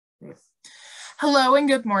Hello and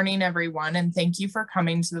good morning, everyone, and thank you for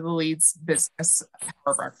coming to the Leeds Business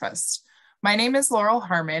Power Breakfast. My name is Laurel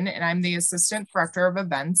Harmon, and I'm the Assistant Director of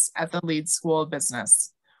Events at the Leeds School of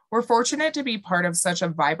Business. We're fortunate to be part of such a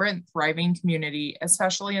vibrant, thriving community,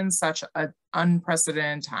 especially in such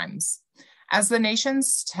unprecedented times. As the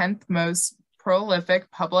nation's 10th most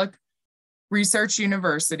prolific public research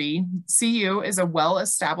university, CU is a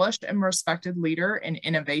well-established and respected leader in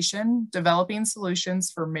innovation, developing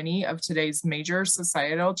solutions for many of today's major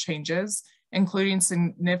societal changes, including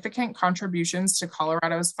significant contributions to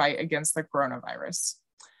Colorado's fight against the coronavirus.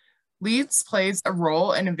 Leeds plays a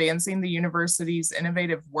role in advancing the university's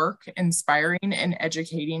innovative work, inspiring and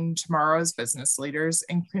educating tomorrow's business leaders,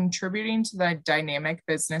 and contributing to the dynamic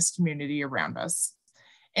business community around us.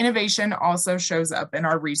 Innovation also shows up in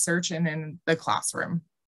our research and in the classroom.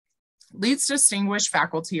 Leeds distinguished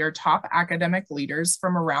faculty are top academic leaders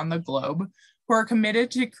from around the globe who are committed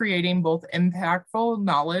to creating both impactful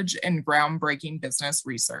knowledge and groundbreaking business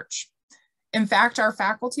research. In fact, our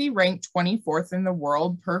faculty ranked 24th in the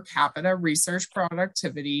world per capita research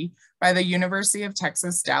productivity by the University of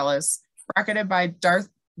Texas, Dallas, bracketed by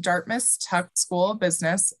Dartmouth's Tufts School of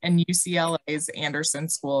Business and UCLA's Anderson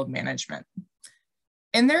School of Management.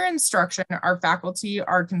 In their instruction, our faculty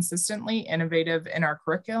are consistently innovative in our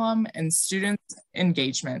curriculum and student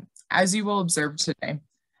engagement, as you will observe today.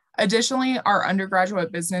 Additionally, our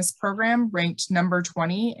undergraduate business program ranked number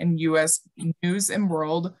 20 in US News and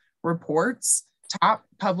World Report's top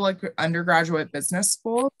public undergraduate business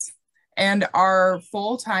schools, and our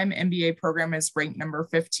full-time MBA program is ranked number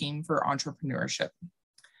 15 for entrepreneurship.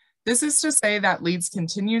 This is to say that Leeds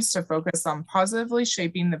continues to focus on positively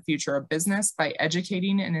shaping the future of business by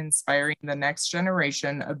educating and inspiring the next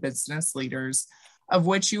generation of business leaders, of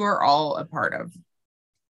which you are all a part of.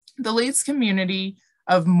 The Leeds community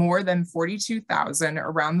of more than 42,000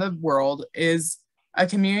 around the world is a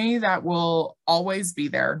community that will always be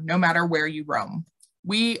there, no matter where you roam.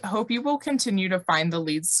 We hope you will continue to find the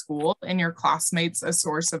Leeds School and your classmates a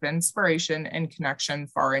source of inspiration and connection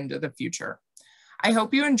far into the future. I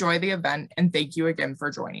hope you enjoy the event and thank you again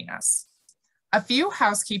for joining us. A few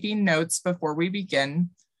housekeeping notes before we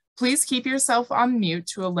begin. Please keep yourself on mute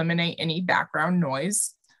to eliminate any background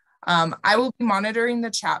noise. I will be monitoring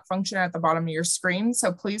the chat function at the bottom of your screen,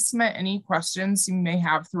 so please submit any questions you may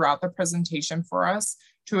have throughout the presentation for us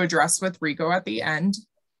to address with Rico at the end.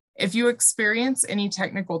 If you experience any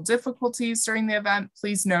technical difficulties during the event,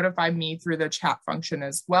 please notify me through the chat function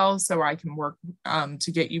as well so I can work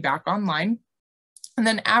to get you back online. And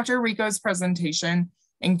then after Rico's presentation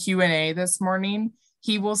and Q&A this morning,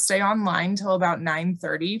 he will stay online till about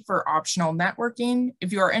 9:30 for optional networking.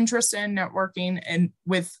 If you are interested in networking and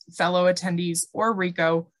with fellow attendees or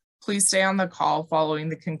Rico, please stay on the call following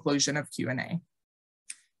the conclusion of Q&A.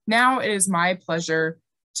 Now it is my pleasure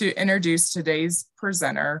to introduce today's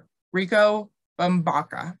presenter, Rico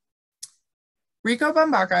Bumbaca. Rico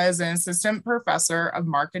Bumbaca is an assistant professor of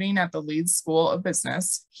marketing at the Leeds School of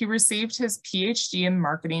Business. He received his PhD in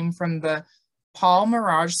marketing from the Paul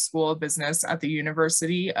Merage School of Business at the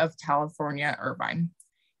University of California, Irvine.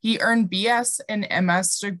 He earned BS and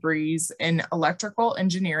MS degrees in electrical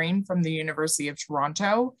engineering from the University of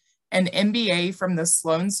Toronto, an MBA from the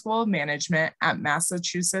Sloan School of Management at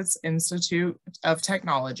Massachusetts Institute of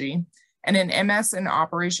Technology, and an MS in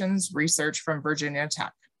operations research from Virginia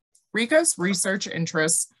Tech. Rico's research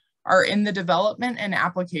interests are in the development and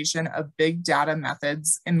application of big data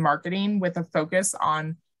methods in marketing with a focus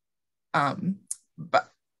on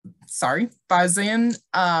Bayesian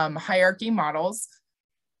hierarchy models,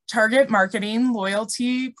 target marketing,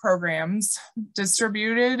 loyalty programs,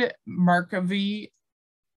 distributed Markov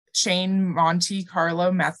chain Monte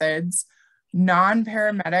Carlo methods,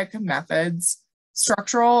 non-parametric methods,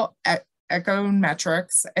 structural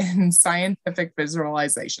econometrics, and scientific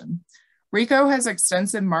visualization. Rico has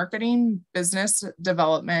extensive marketing, business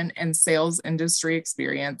development, and sales industry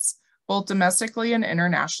experience, both domestically and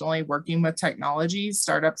internationally, working with technology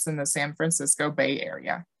startups in the San Francisco Bay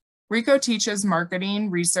Area. Rico teaches marketing,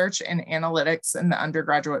 research, and analytics in the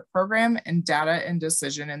undergraduate program and data and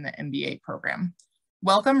decision in the MBA program.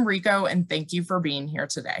 Welcome, Rico, and thank you for being here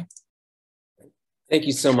today. Thank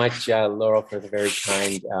you so much, Laurel, for the very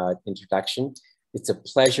kind introduction. It's a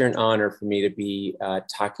pleasure and honor for me to be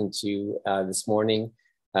talking to you this morning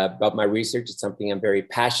about my research. It's something I'm very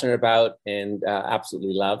passionate about and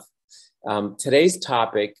absolutely love. Today's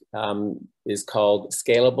topic is called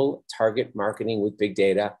Scalable Target Marketing with Big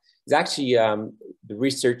Data. It's actually the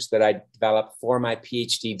research that I developed for my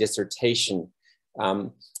PhD dissertation.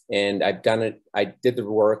 And I did the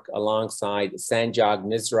work alongside Sanjog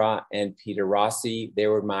Misra and Peter Rossi. They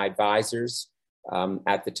were my advisors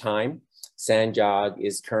at the time. Sanjog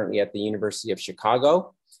is currently at the University of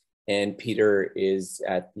Chicago, and Peter is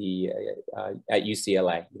at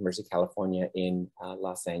UCLA, University of California in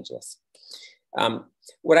Los Angeles.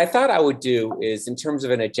 What I thought I would do is, in terms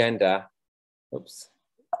of an agenda, oops,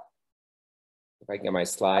 if I can get my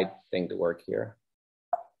slide thing to work here.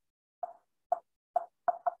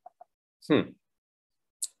 Okay,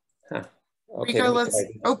 Rico,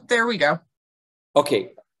 there we go.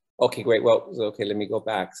 Okay, great. Well, okay, let me go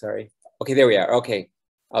back, sorry. Okay, there we are, okay.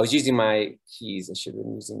 I was using my keys. I should have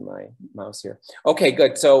been using my mouse here. Okay,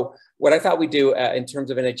 good. So what I thought we'd do in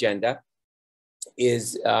terms of an agenda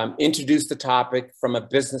is introduce the topic from a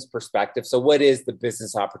business perspective. So what is the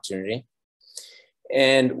business opportunity?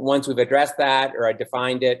 And once we've addressed that, or I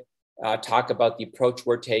defined it, talk about the approach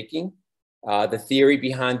we're taking, the theory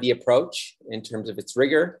behind the approach in terms of its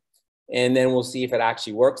rigor, and then we'll see if it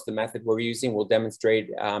actually works. The method we're using will demonstrate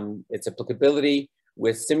its applicability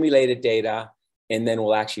with simulated data, and then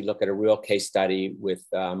we'll actually look at a real case study with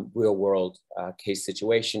real world case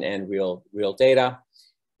situation and real data,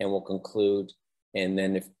 and we'll conclude. And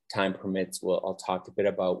then if time permits, I'll talk a bit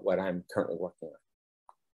about what I'm currently working on.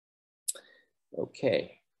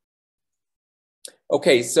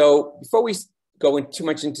 Okay, so before we go too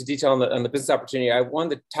much into detail on the business opportunity, I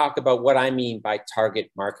wanted to talk about what I mean by target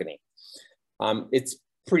marketing. It's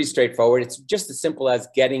pretty straightforward. It's just as simple as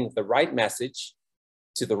getting the right message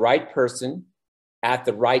to the right person at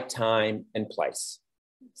the right time and place.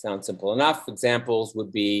 Sounds simple enough. Examples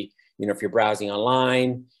would be, if you're browsing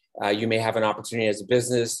online, you may have an opportunity as a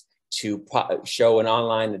business to show an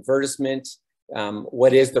online advertisement.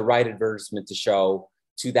 What is the right advertisement to show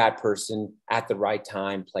to that person at the right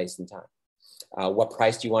time, place, and time? What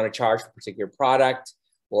price do you want to charge for a particular product,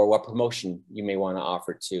 or what promotion you may want to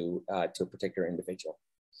offer to a particular individual?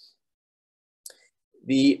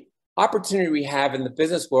 The opportunity we have in the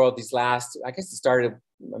business world these last, I guess it started,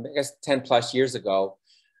 10 plus years ago,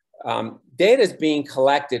 data is being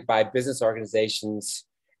collected by business organizations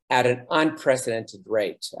at an unprecedented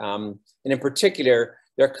rate. And in particular,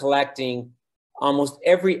 they're collecting almost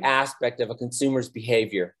every aspect of a consumer's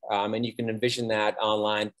behavior. And you can envision that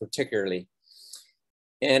online particularly.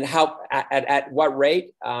 And at what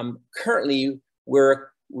rate? Currently,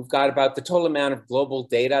 we've got about the total amount of global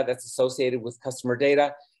data that's associated with customer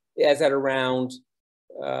data is at around,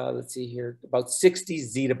 let's see here, about 60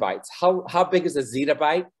 zettabytes. How big is a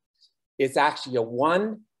zettabyte? It's actually a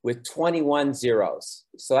 1 with 21 zeros.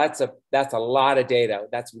 So that's a lot of data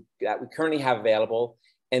that we currently have available.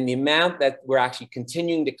 And the amount that we're actually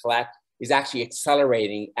continuing to collect is actually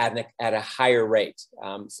accelerating at a higher rate.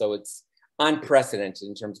 So it's unprecedented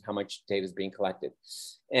in terms of how much data is being collected.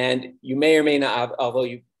 And you may or may not, although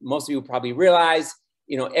most of you probably realize,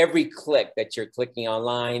 every click that you're clicking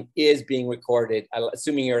online is being recorded,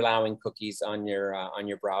 assuming you're allowing cookies on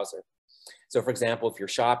your browser. So for example, if you're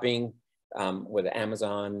shopping with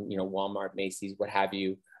Amazon, Walmart, Macy's, what have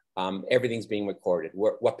you, everything's being recorded.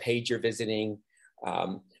 What page you're visiting,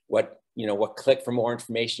 what click for more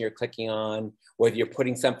information you're clicking on, whether you're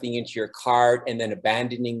putting something into your cart and then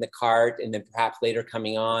abandoning the cart and then perhaps later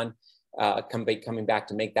coming back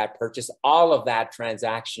to make that purchase. All of that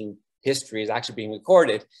transaction history is actually being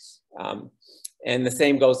recorded. And the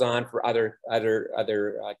same goes on for other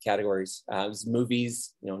categories.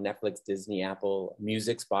 Movies, Netflix, Disney, Apple,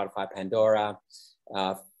 music, Spotify, Pandora.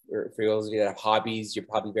 For those of you that have hobbies, you're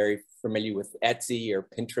probably very familiar with Etsy or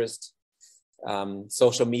Pinterest.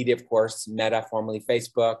 Social media, of course, Meta, formerly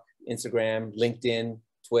Facebook, Instagram, LinkedIn,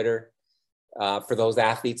 Twitter. For those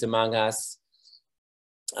athletes among us,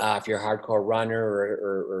 if you're a hardcore runner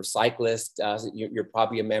or cyclist, you're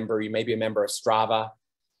probably you may be a member of Strava,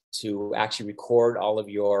 to actually record all of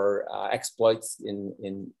your exploits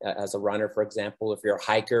as a runner, for example. If you're a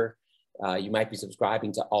hiker, you might be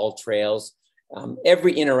subscribing to All Trails.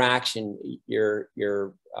 Every interaction,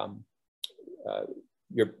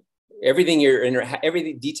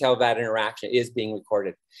 every detail of that interaction is being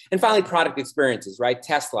recorded. And finally, product experiences, right?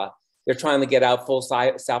 Tesla, they're trying to get out full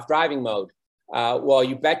self-driving mode. Well,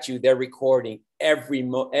 you bet they're recording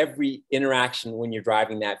every interaction when you're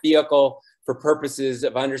driving that vehicle for purposes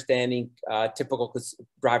of understanding typical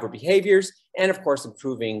driver behaviors and, of course,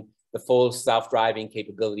 improving the full self-driving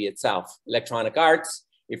capability itself. Electronic Arts,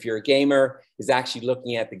 if you're a gamer, is actually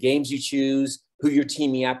looking at the games you choose, who you're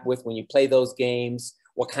teaming up with when you play those games,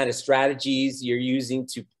 what kind of strategies you're using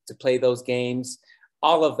to play those games.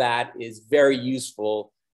 All of that is very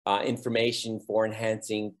useful information for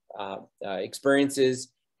enhancing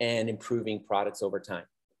experiences and improving products over time.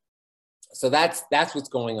 So that's what's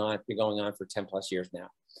going on. It's been going on for 10 plus years now.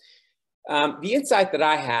 The insight that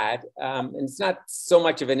I had, and it's not so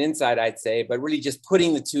much of an insight, I'd say, but really just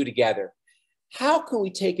putting the two together. How can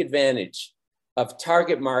we take advantage of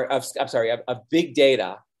of big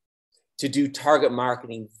data to do target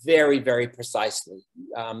marketing very, very precisely?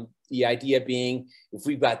 The idea being, if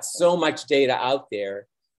we've got so much data out there,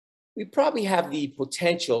 we probably have the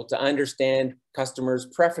potential to understand customers'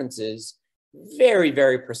 preferences very,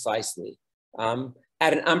 very precisely,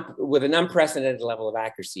 with an unprecedented level of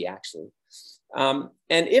accuracy, actually. And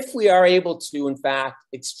if we are able to, in fact,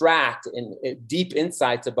 extract deep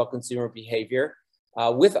insights about consumer behavior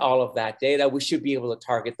with all of that data, we should be able to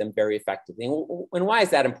target them very effectively. And why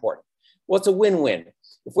is that important? Well, it's a win-win.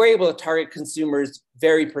 If we're able to target consumers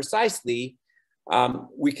very precisely,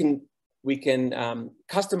 we can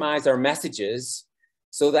customize our messages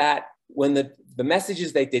so that when the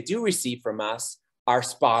messages that they do receive from us are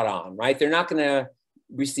spot on, right? They're not going to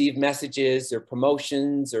receive messages or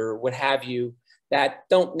promotions or what have you that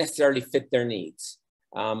don't necessarily fit their needs.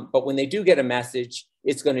 But when they do get a message,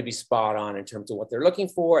 it's going to be spot on in terms of what they're looking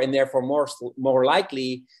for, and therefore more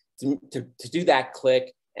likely to do that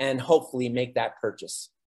click and hopefully make that purchase.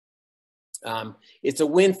 It's a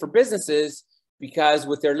win for businesses because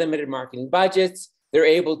with their limited marketing budgets, they're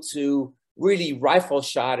able to really rifle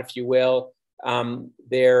shot, if you will,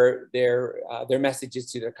 their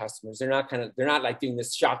messages to their customers. They're not like doing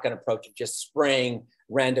this shotgun approach of just spraying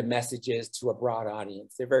random messages to a broad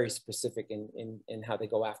audience. They're very specific in how they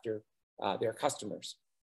go after their customers.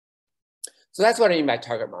 So that's what I mean by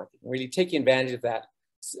target marketing, really taking advantage of that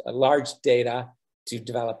large data to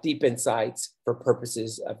develop deep insights for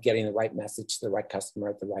purposes of getting the right message to the right customer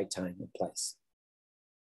at the right time and place.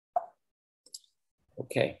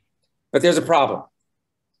 Okay, but there's a problem.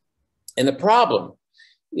 And the problem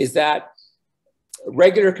is that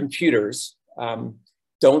regular computers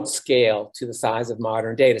don't scale to the size of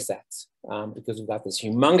modern data sets because we've got this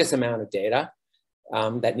humongous amount of data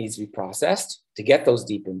that needs to be processed to get those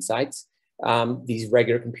deep insights. These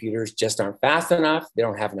regular computers just aren't fast enough. They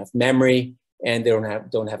don't have enough memory, and they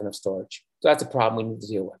don't have enough storage. So that's a problem we need to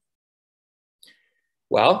deal with.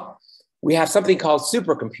 Well, we have something called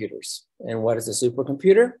supercomputers. And what is a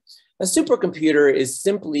supercomputer? A supercomputer is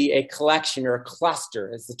simply a collection or a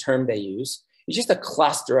cluster, is the term they use. It's just a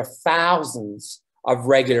cluster of thousands of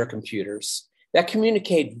regular computers that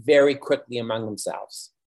communicate very quickly among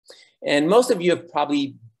themselves. And most of you have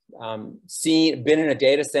probably been in a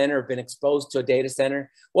data center, been exposed to a data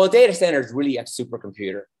center. Well, a data center is really a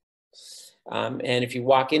supercomputer. And if you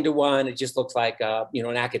walk into one, it just looks like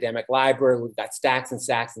an academic library. We've got stacks and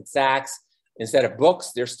stacks and stacks. Instead of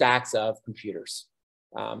books, there's stacks of computers.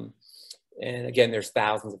 And again, there's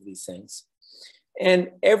thousands of these things. And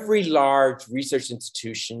every large research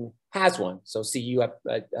institution has one. So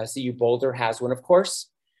CU Boulder has one, of course.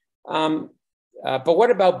 But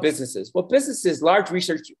what about businesses? Well, large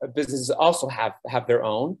research businesses also have their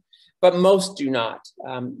own, but most do not.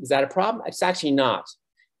 Is that a problem? It's actually not,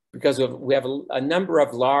 because we have a number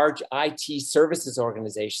of large IT services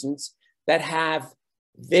organizations that have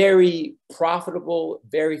very profitable,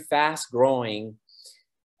 very fast-growing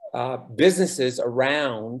businesses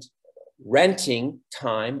around renting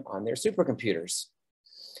time on their supercomputers.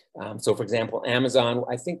 So for example, Amazon,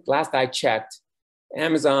 I think last I checked,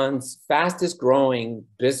 Amazon's fastest growing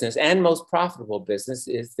business and most profitable business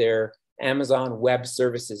is their Amazon Web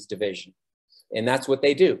Services division. And that's what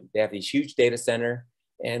they do. They have these huge data center,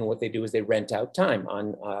 and what they do is they rent out time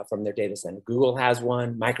from their data center. Google has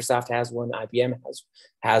one, Microsoft has one, IBM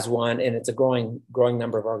has one, and it's a growing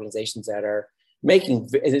number of organizations that are making,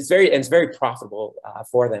 it's very profitable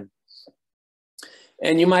for them.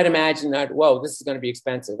 And you might imagine that, whoa, this is going to be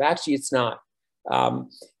expensive. Actually, it's not.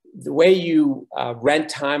 The way you rent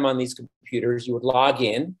time on these computers, you would log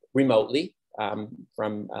in remotely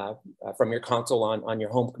from your console on your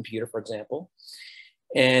home computer, for example,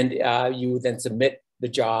 and you would then submit the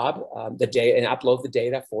job, the day, and upload the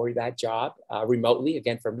data for that job remotely,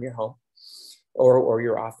 again from your home or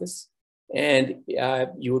your office, and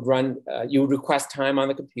you would request time on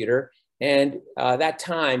the computer, and that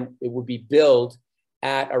time it would be billed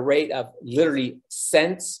at a rate of literally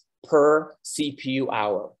cents per CPU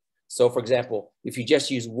hour. So for example, if you just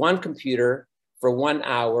use one computer for 1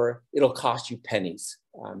 hour, it'll cost you pennies.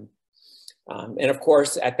 And of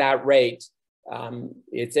course, at that rate, and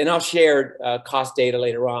I'll share cost data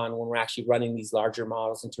later on when we're actually running these larger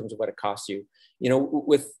models in terms of what it costs you. You know,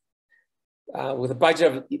 with a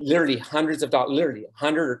budget of literally hundreds of dollars, literally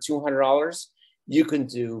 $100 or $200, you can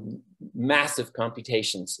do massive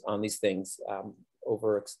computations on these things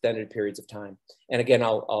over extended periods of time. And again,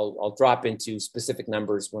 I'll drop into specific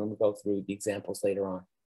numbers when we go through the examples later on.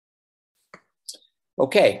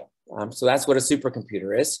 Okay, so that's what a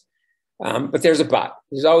supercomputer is. But there's a but.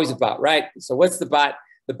 There's always a but, right? So what's the but?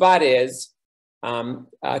 The but is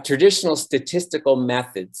traditional statistical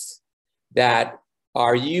methods that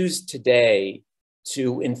are used today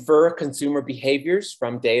to infer consumer behaviors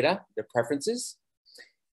from data, their preferences,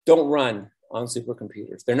 don't run on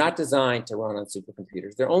supercomputers. They're not designed to run on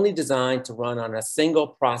supercomputers. They're only designed to run on a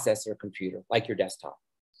single processor computer, like your desktop.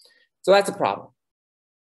 So that's a problem.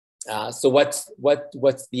 So what's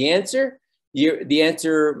the answer? The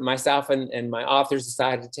answer myself and my authors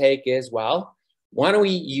decided to take is, well, why don't we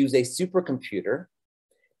use a supercomputer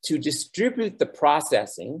to distribute the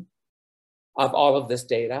processing of all of this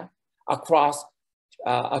data across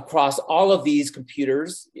all of these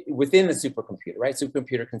computers within the supercomputer, right?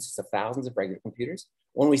 Supercomputer consists of thousands of regular computers.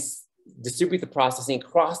 When we distribute the processing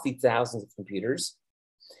across these thousands of computers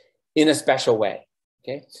in a special way,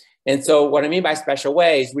 okay? And so what I mean by special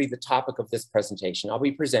way is really the topic of this presentation. I'll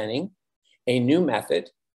be presenting a new method,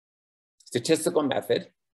 statistical method,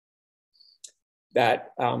 that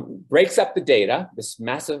breaks up the data, this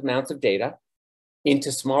massive amounts of data,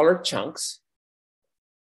 into smaller chunks,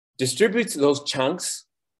 distributes those chunks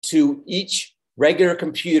to each regular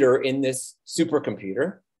computer in this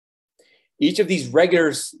supercomputer. Each of these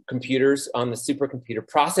regular computers on the supercomputer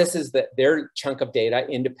processes their chunk of data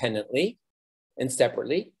independently and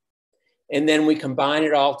separately. And then we combine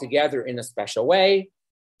it all together in a special way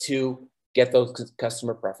to get those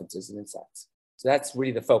customer preferences and insights. So that's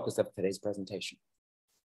really the focus of today's presentation.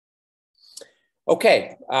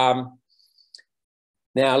 Okay, now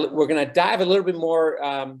we're going to dive a little bit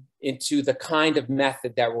more into the kind of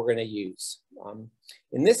method that we're going to use.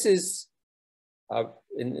 And this is,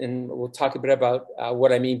 and we'll talk a bit about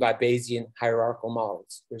what I mean by Bayesian hierarchical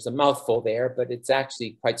models. There's a mouthful there, but it's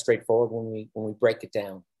actually quite straightforward when we break it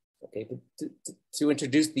down. Okay, but to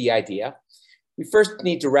introduce the idea, we first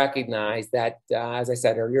need to recognize that, as I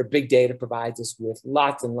said earlier, big data provides us with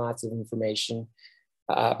lots and lots of information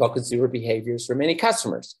about consumer behaviors for many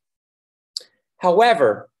customers.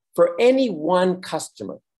 However, for any one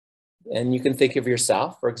customer, and you can think of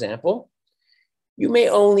yourself, for example, you may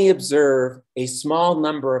only observe a small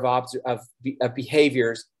number of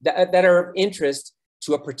behaviors that are of interest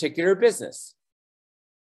to a particular business.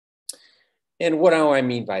 And what do I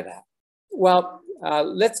mean by that? Well,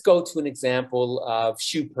 let's go to an example of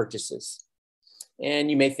shoe purchases.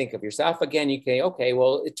 And you may think of yourself, again, you say, okay,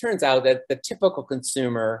 well, it turns out that the typical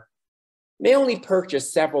consumer may only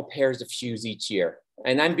purchase several pairs of shoes each year.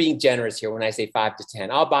 And I'm being generous here when I say 5 to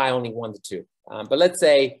 10. I'll buy only 1 to 2. But let's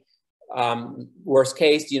say worst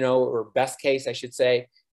case, or best case, I should say,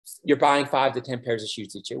 you're buying 5 to 10 pairs of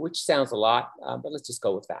shoes each year, which sounds a lot, but let's just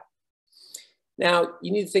go with that. Now,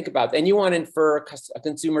 you need to think about that, and you want to infer a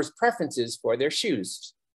consumer's preferences for their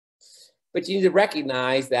shoes. But you need to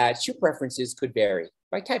recognize that shoe preferences could vary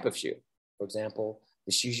by type of shoe. For example,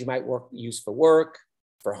 the shoes you might use for work,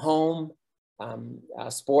 for home,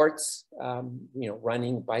 sports,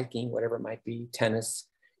 running, biking, whatever it might be, tennis,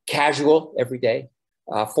 casual, every day,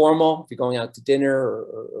 formal, if you're going out to dinner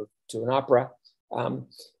or to an opera.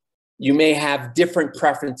 You may have different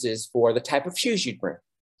preferences for the type of shoes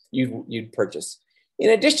you'd purchase. In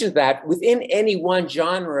addition to that, within any one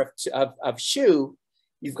genre of shoe,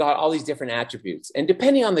 you've got all these different attributes. And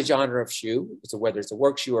depending on the genre of shoe, so whether it's a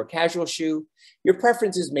work shoe or a casual shoe, your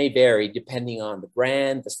preferences may vary depending on the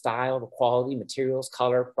brand, the style, the quality, materials,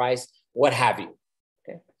 color, price, what have you.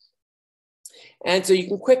 Okay? And so you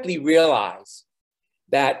can quickly realize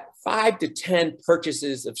that 5 to 10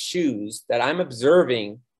 purchases of shoes that I'm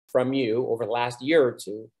observing from you over the last year or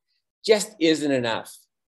two just isn't enough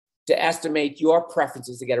to estimate your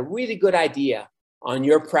preferences, to get a really good idea on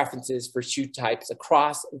your preferences for shoe types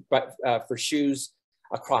for shoes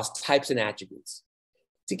across types and attributes.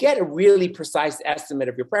 To get a really precise estimate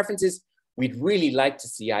of your preferences, we'd really like to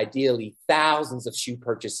see ideally thousands of shoe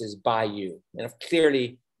purchases by you. And if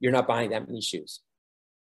clearly you're not buying that many shoes.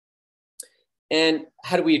 And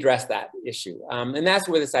how do we address that issue? And that's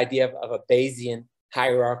where this idea of a Bayesian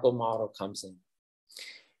hierarchical model comes in.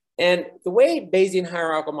 And the way Bayesian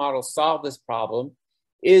hierarchical models solve this problem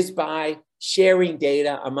is by sharing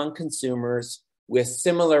data among consumers with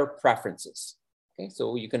similar preferences. Okay,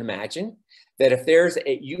 so you can imagine that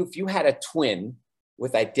if you had a twin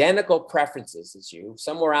with identical preferences as you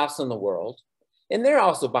somewhere else in the world, and they're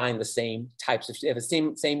also buying the same types of, they have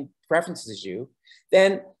the same preferences as you,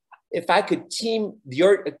 then if I could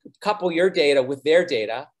couple your data with their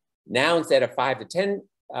data, now instead of 5 to 10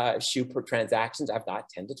 shoe per transactions, I've got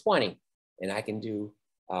 10 to 20. and I can do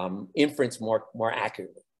inference more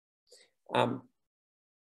accurately. So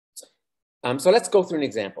let's go through an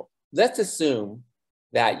example. Let's assume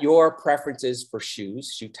that your preferences for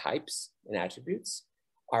shoes, shoe types and attributes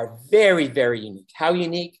are very, very unique. How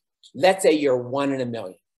unique? Let's say you're 1 in a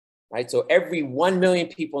million, right? So every 1 million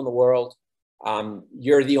people in the world,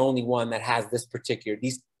 you're the only one that has these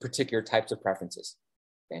particular types of preferences,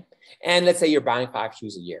 okay? And let's say you're buying 5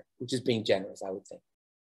 shoes a year, which is being generous, I would think.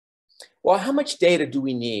 Well, how much data do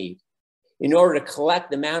we need in order to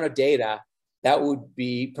collect the amount of data that would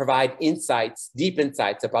provide insights, deep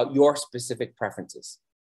insights about your specific preferences?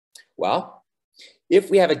 Well, if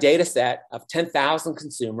we have a data set of 10,000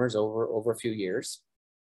 consumers over a few years,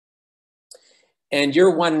 and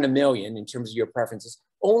you're 1 in a million in terms of your preferences,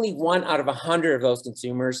 only 1 out of 100 of those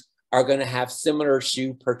consumers are going to have similar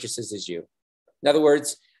shoe purchases as you. In other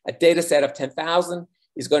words, a data set of 10,000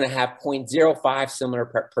 is going to have 0.05 similar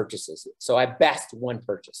purchases. So at best, 1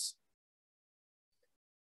 purchase.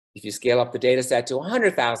 If you scale up the data set to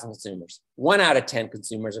 100,000 consumers, 1 out of 10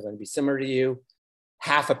 consumers are going to be similar to you.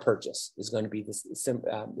 Half a purchase is going to be is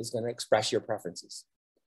going to express your preferences.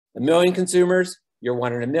 1 million consumers, you're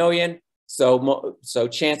 1 in a million. So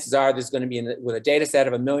chances are there's going to be with a data set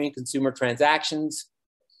of 1 million consumer transactions,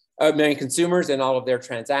 1 million consumers and all of their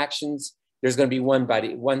transactions, there's going to be one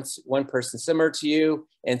person similar to you.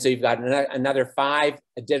 And so you've got another 5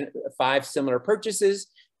 similar purchases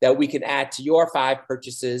that we can add to your 5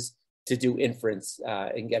 purchases to do inference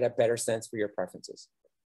and get a better sense for your preferences.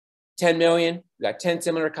 10 million, you've got 10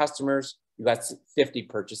 similar customers, you've got 50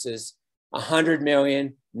 purchases. 100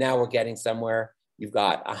 million, now we're getting somewhere. You've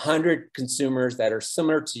got 100 consumers that are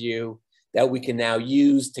similar to you that we can now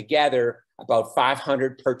use together, about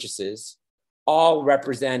 500 purchases, all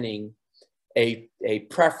representing a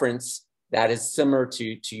preference that is similar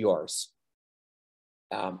to yours.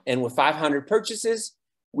 And with 500 purchases,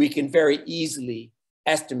 we can very easily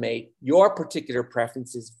estimate your particular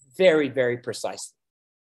preferences very, very precisely.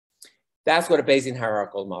 That's what a Bayesian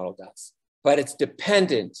hierarchical model does. But it's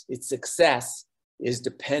dependent, its success is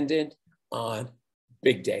dependent on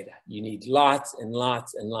big data. You need lots and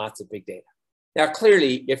lots and lots of big data. Now,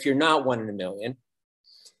 clearly, if you're not 1 in a million,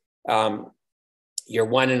 you're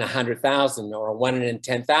 1 in 100,000 or 1 in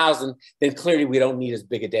 10,000, then clearly we don't need as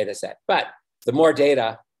big a data set. But the more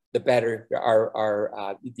data, the better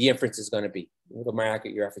the inference is going to be. The more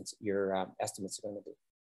accurate your estimates are going to be.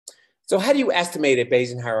 So how do you estimate a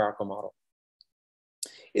Bayesian hierarchical model?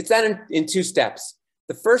 It's done in 2 steps.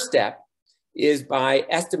 The first step is by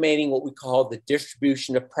estimating what we call the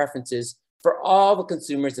distribution of preferences for all the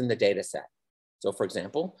consumers in the data set. So for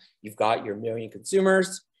example, you've got your 1 million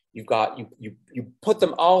consumers, you put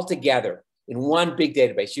them all together in one big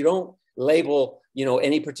database. You don't label,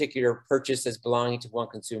 any particular purchase as belonging to one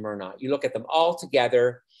consumer or not. You look at them all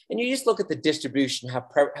together and you just look at the distribution,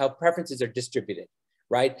 how preferences are distributed,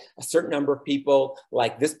 right? A certain number of people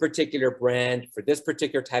like this particular brand for this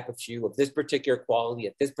particular type of shoe of this particular quality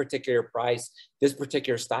at this particular price, this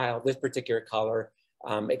particular style, this particular color,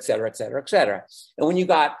 et cetera, et cetera, et cetera. And when you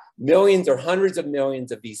got millions or hundreds of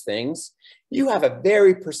millions of these things, you have a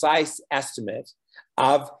very precise estimate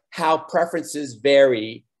of how preferences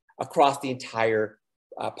vary across the entire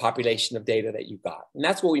population of data that you've got. And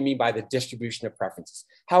that's what we mean by the distribution of preferences.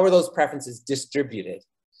 How are those preferences distributed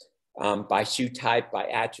by shoe type, by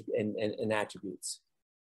and attributes?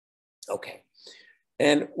 Okay.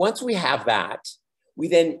 And once we have that, we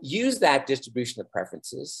then use that distribution of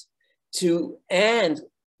preferences and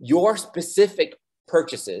your specific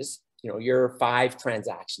purchases, your 5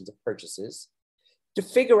 transactions of purchases, to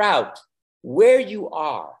figure out where you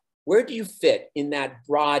are, where do you fit in that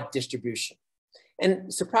broad distribution.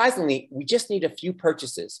 And surprisingly, we just need a few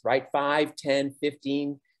purchases, right? 5, 10,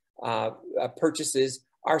 15 purchases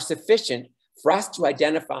are sufficient for us to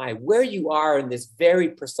identify where you are in this very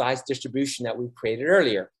precise distribution that we created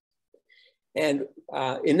earlier. And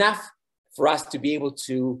enough for us to be able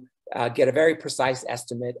to get a very precise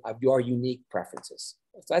estimate of your unique preferences.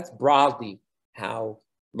 So that's broadly how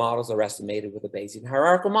models are estimated with a Bayesian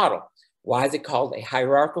hierarchical model. Why is it called a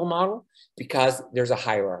hierarchical model? Because there's a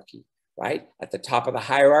hierarchy, right? At the top of the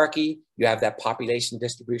hierarchy, you have that population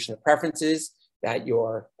distribution of preferences that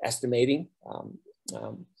you're estimating.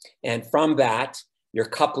 And from that, you're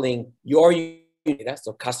coupling your unique data,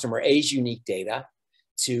 so customer A's unique data,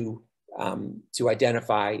 to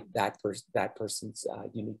identify that person's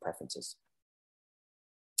unique preferences.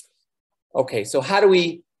 Okay, so how do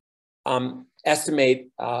we estimate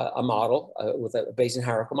a model with a Bayesian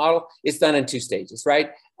hierarchical model? It's done in 2 stages,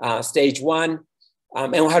 right? Stage 1,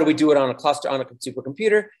 and how do we do it on a cluster, on a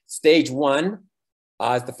supercomputer? Stage 1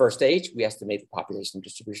 As the first stage, we estimate the population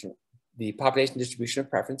distribution of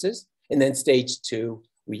preferences. And then stage 2,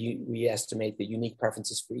 we estimate the unique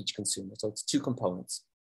preferences for each consumer. So it's 2 components.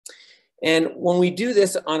 And when we do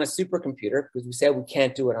this on a supercomputer, because we said we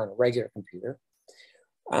can't do it on a regular computer,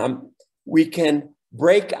 we can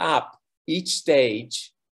break up each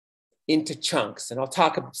stage into chunks. And I'll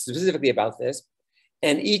talk specifically about this.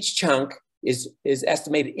 And each chunk is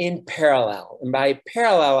estimated in parallel. And by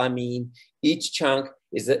parallel, I mean each chunk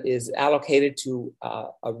is allocated to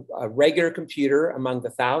a regular computer among the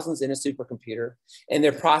thousands in a supercomputer, and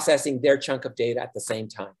they're processing their chunk of data at the same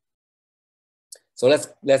time. So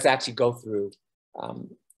let's actually go through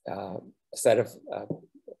a set of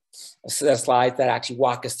slides that actually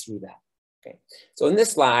walk us through that. Okay. So in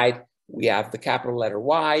this slide, we have the capital letter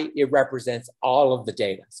Y. It represents all of the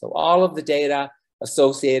data. So all of the data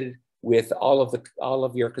associated with all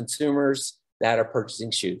of your consumers that are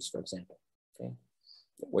purchasing shoes, for example. Okay.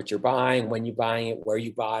 What you're buying, when you're buying it, where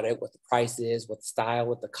you bought it, what the price is, what the style,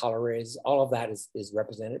 what the color is, all of that is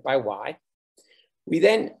represented by Y. We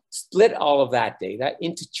then split all of that data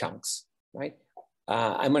into chunks, right?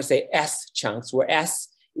 I'm going to say S chunks, where S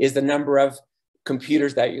is the number of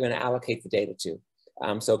computers that you're going to allocate the data to.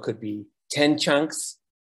 So it could be 10 chunks,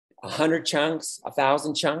 100 chunks,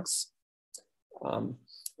 1,000 chunks.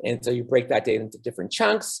 And so you break that data into different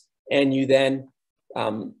chunks, and you then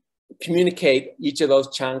communicate each of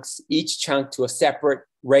those chunks, each chunk to a separate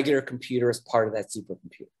regular computer as part of that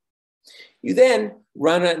supercomputer. You then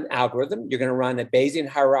run an algorithm. You're going to run a Bayesian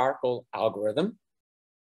hierarchical algorithm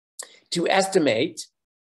to estimate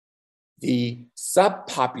the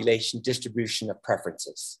subpopulation distribution of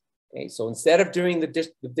preferences. Okay, so instead of doing the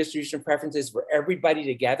distribution of preferences for everybody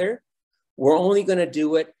together, we're only going to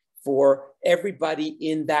do it for everybody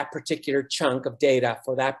in that particular chunk of data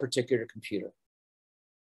for that particular computer.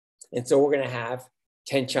 And so we're going to have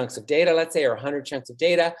 10 chunks of data, let's say, or 100 chunks of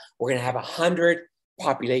data. We're going to have 100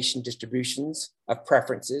 population distributions of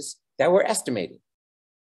preferences that we're estimating.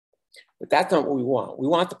 But that's not what we want. We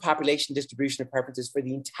want the population distribution of preferences for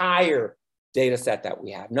the entire data set that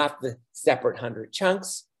we have, not the separate 100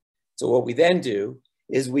 chunks. So what we then do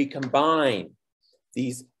is we combine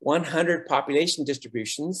these 100 population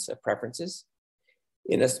distributions of preferences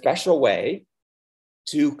in a special way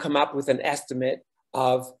to come up with an estimate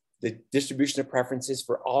of the distribution of preferences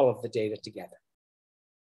for all of the data together.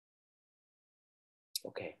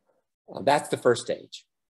 Okay, that's the first stage.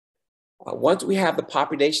 Once we have the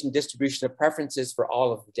population distribution of preferences for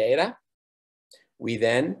all of the data, we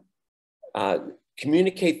then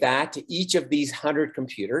communicate that to each of these 100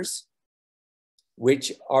 computers,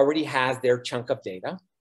 which already has their chunk of data.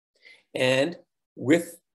 And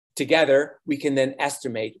together, we can then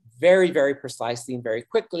estimate very, very precisely and very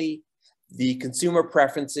quickly the consumer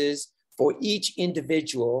preferences for each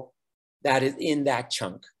individual that is in that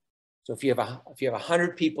chunk. So if you have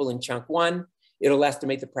 100 people in chunk 1, it'll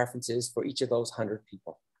estimate the preferences for each of those 100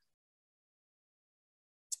 people.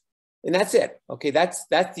 And that's it. Okay, that's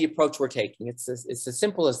the approach we're taking. It's as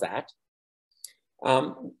simple as that.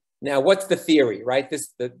 Now, what's the theory, right?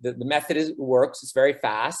 The method works, it's very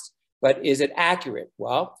fast, but is it accurate?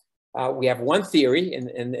 Well, we have one theory,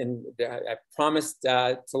 and I promised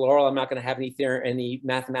to Laurel I'm not going to have any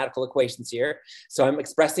mathematical equations here, so I'm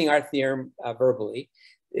expressing our theorem verbally.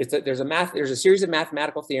 There's a series of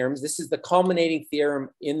mathematical theorems. This is the culminating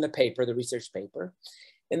theorem in the paper, the research paper.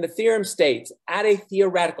 And the theorem states, at a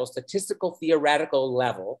statistical theoretical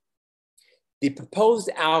level, the proposed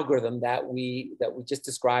algorithm that we just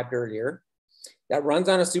described earlier, that runs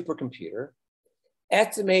on a supercomputer,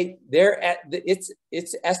 its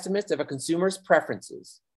estimates of a consumer's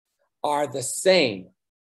preferences are the same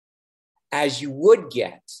as you would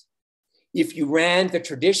get if you ran the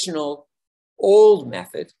traditional old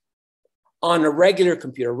method on a regular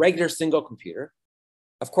computer, regular single computer.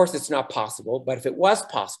 Of course, it's not possible, but if it was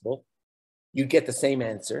possible, you'd get the same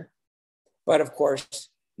answer. But of course,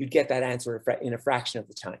 you'd get that answer in a fraction of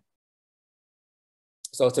the time.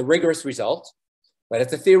 So it's a rigorous result, but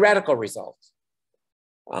it's a theoretical result.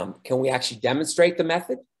 Can we actually demonstrate the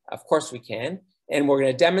method? Of course we can. And we're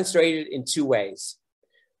going to demonstrate it in 2 ways.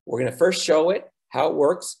 We're going to first show it, how it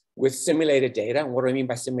works with simulated data. And what do I mean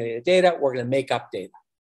by simulated data? We're going to make up data.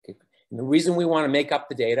 Okay. And the reason we want to make up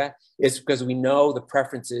the data is because we know the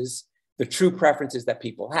preferences, the true preferences that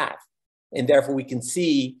people have. And therefore we can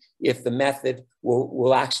see if the method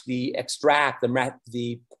will actually extract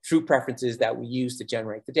the true preferences that we use to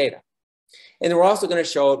generate the data. And then we're also going to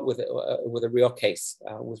show it with a real case,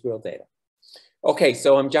 with real data. Okay,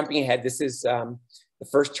 so I'm jumping ahead. This is the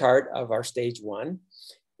first chart of our stage 1.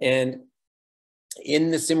 And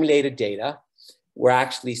in the simulated data, we're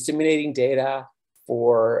actually simulating data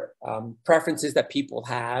for preferences that people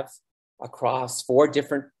have across four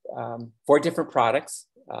different products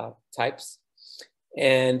types.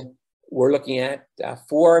 And we're looking at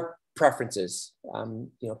four preferences,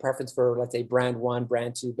 preference for, let's say, brand 1,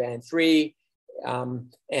 brand 2, brand 3,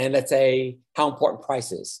 and let's say how important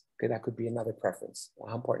price is. Okay, that could be another preference.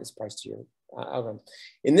 How important is price to your algorithm?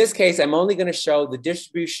 In this case, I'm only going to show the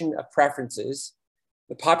distribution of preferences,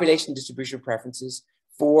 the population distribution of preferences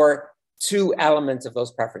for two elements of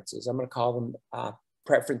those preferences. I'm going to call them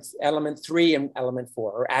preference element 3 and element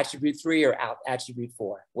 4, or attribute 3 or attribute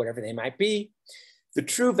 4, whatever they might be. The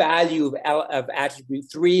true value of attribute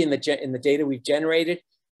 3 in the data we've generated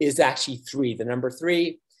is actually 3, the number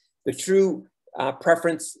 3. The true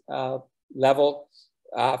preference level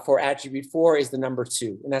for attribute 4 is the number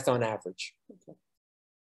 2, and that's on average. Okay.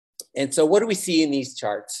 And so what do we see in these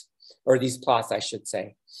charts, or these plots, I should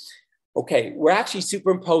say? Okay, we're actually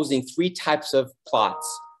superimposing 3 types of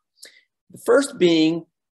plots. The first being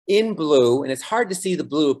in blue, and it's hard to see the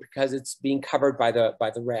blue because it's being covered by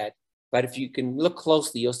the red. But if you can look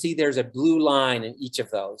closely, you'll see there's a blue line in each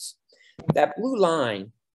of those. That blue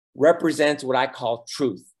line represents what I call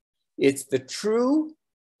truth. It's the true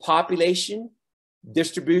population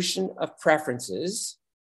distribution of preferences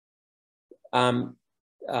that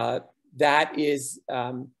is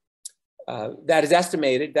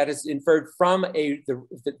estimated, that is inferred from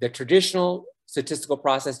the traditional statistical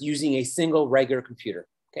process using a single regular computer.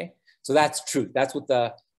 Okay, so that's truth. That's what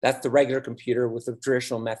that's the regular computer with the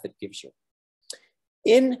traditional method gives you.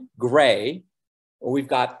 In gray, we've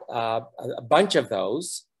got a bunch of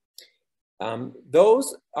those.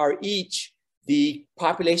 Those are each the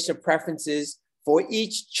population of preferences for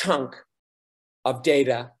each chunk of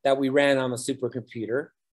data that we ran on the supercomputer.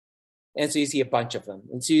 And so you see a bunch of them.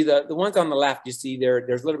 And see the ones on the left, you see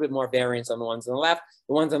there's a little bit more variance on the ones on the left.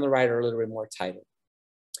 The ones on the right are a little bit more tighter.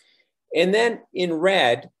 And then in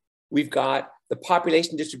red, we've got the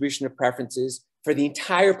population distribution of preferences for the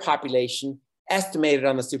entire population estimated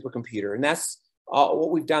on the supercomputer. And that's what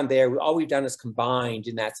we've done there. All we've done is combined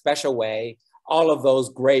in that special way all of those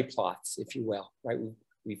gray plots, if you will, right?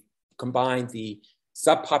 We've combined the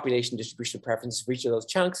subpopulation distribution of preferences for each of those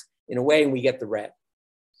chunks in a way, and we get the red.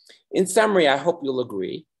 In summary, I hope you'll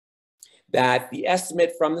agree that the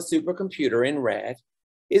estimate from the supercomputer in red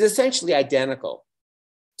is essentially identical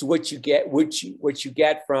to what you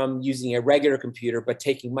get from using a regular computer, but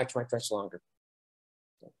taking much, much, much longer.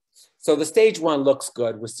 So the stage 1 looks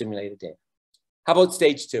good with simulated data. How about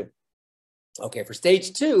stage 2? Okay, for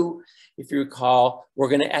stage 2, if you recall, we're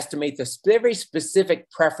going to estimate the very specific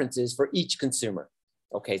preferences for each consumer.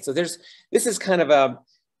 Okay, so this is kind of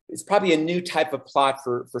it's probably a new type of plot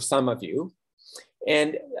for some of you.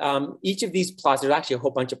 And each of these plots, there's actually a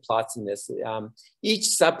whole bunch of plots in this. Each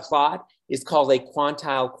subplot is called a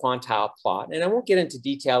quantile plot. And I won't get into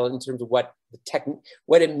detail in terms of what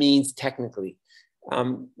it means technically.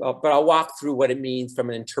 But I'll walk through what it means from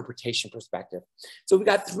an interpretation perspective. So we've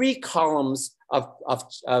got 3 columns of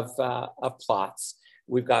plots.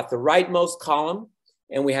 We've got the rightmost column,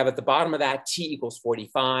 and we have at the bottom of that t equals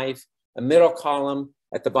 45. A middle column,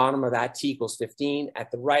 at the bottom of that t equals 15.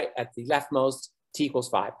 At the leftmost, t equals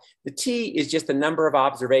 5. The t is just the number of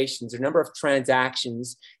observations or number of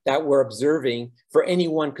transactions that we're observing for any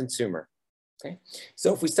one consumer. Okay,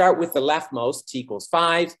 so if we start with the leftmost, t equals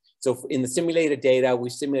 5. So in the simulated data, we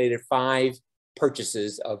simulated 5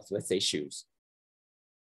 purchases of, let's say, shoes.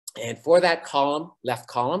 And for that column, left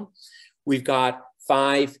column, we've got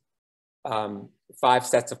 5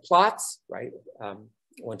 sets of plots, right?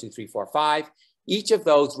 1, 2, 3, 4, 5. Each of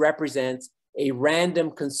those represents a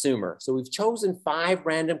random consumer. So we've chosen 5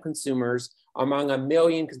 random consumers among 1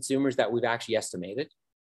 million consumers that we've actually estimated.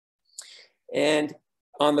 And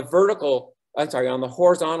on the on the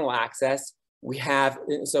horizontal axis, we have,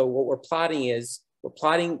 so what we're plotting is, we're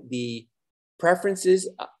plotting the preferences,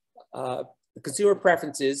 the consumer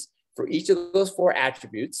preferences for each of those 4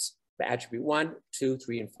 attributes, the attribute 1, 2,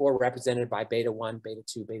 3, and 4, represented by beta 1, beta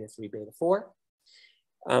 2, beta 3, beta 4.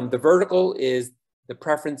 The vertical is the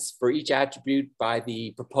preference for each attribute by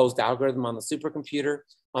the proposed algorithm on the supercomputer.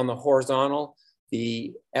 On the horizontal,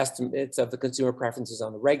 the estimates of the consumer preferences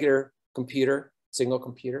on the regular computer, single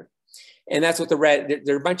computer. And that's what the red,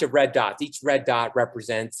 there are a bunch of red dots. Each red dot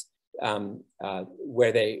represents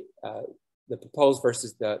where the proposed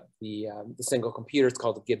versus the single computer. It's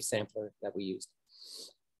called the Gibbs sampler that we used.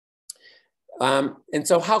 And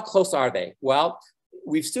so how close are they? Well,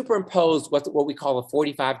 we've superimposed what we call a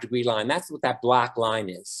 45-degree line. That's what that black line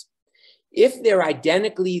is. If they're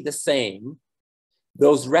identically the same,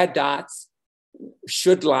 those red dots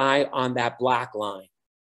should lie on that black line,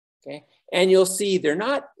 okay? And you'll see they're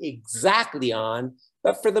not exactly on,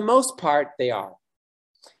 but for the most part, they are.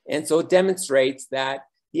 And so it demonstrates that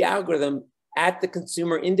the algorithm at the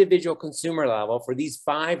consumer, individual consumer level for these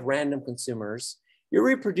 5 random consumers, you're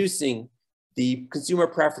reproducing the consumer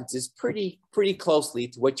preferences pretty closely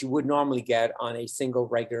to what you would normally get on a single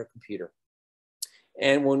regular computer.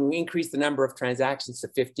 And when we increase the number of transactions to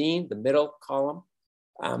 15, the middle column,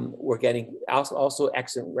 we're getting also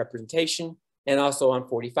excellent representation. And also on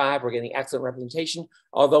 45, we're getting excellent representation.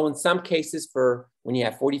 Although in some cases, for when you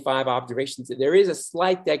have 45 observations, there is a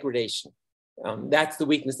slight degradation. That's the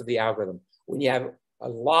weakness of the algorithm. When you have a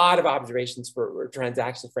lot of observations for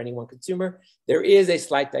transactions for any one consumer, there is a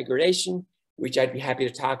slight degradation, which I'd be happy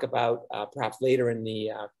to talk about perhaps later in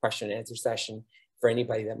the question and answer session for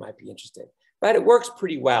anybody that might be interested. But it works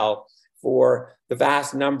pretty well for the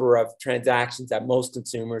vast number of transactions that most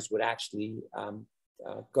consumers would actually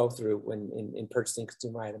go through when in purchasing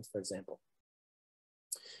consumer items, for example.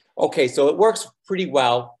 Okay, so it works pretty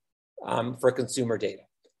well for consumer data.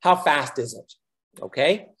 How fast is it?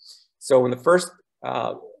 Okay, so in the first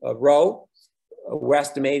row, we're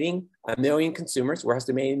estimating 1 million consumers. We're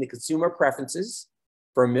estimating the consumer preferences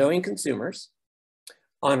for 1 million consumers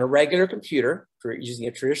on a regular computer for using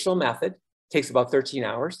a traditional method. It takes about 13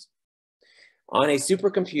 hours. On a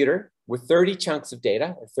supercomputer with 30 chunks of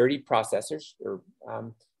data, or 30 processors,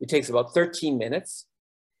 it takes about 13 minutes,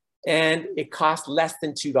 and it costs less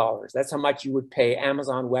than $2. That's how much you would pay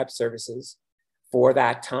Amazon Web Services for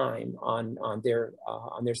that time on their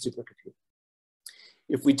supercomputer.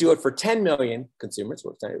 If we do it for 10 million consumers,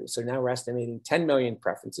 so now we're estimating 10 million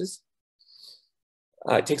preferences.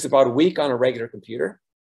 It takes about a week on a regular computer,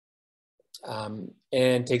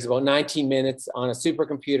 and takes about 19 minutes on a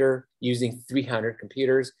supercomputer using 300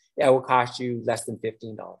 computers. That will cost you less than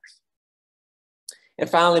 $15. And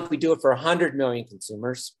finally, if we do it for 100 million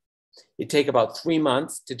consumers, it'd take about 3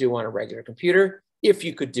 months to do on a regular computer. If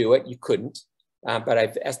you could do it, you couldn't, but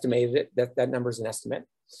I've estimated it, that number is an estimate.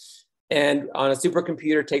 And on a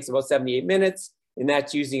supercomputer, it takes about 78 minutes, and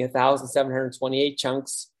that's using 1,728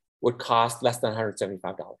 chunks, would cost less than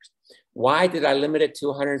 $175. Why did I limit it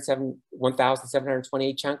to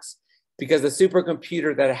 1,728 chunks? Because the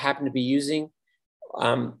supercomputer that I happen to be using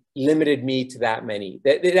limited me to that many.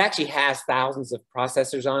 It actually has thousands of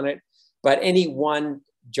processors on it, but any one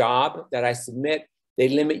job that I submit, they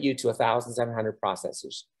limit you to 1,700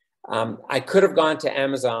 processors. I could have gone to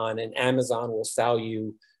Amazon, and Amazon will sell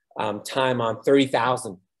you time on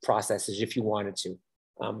 30,000 processors if you wanted to.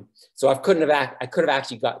 So I could have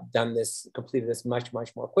actually completed this much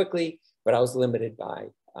more quickly, but I was limited by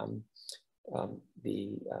how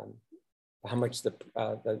much the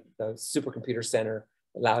supercomputer center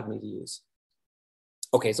allowed me to use.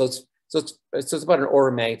 Okay, so it's about an order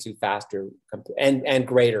of magnitude faster and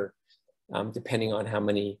greater, depending on how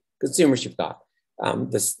many consumers you've got.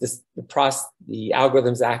 The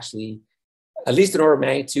algorithm's actually at least an order of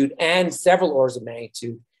magnitude and several orders of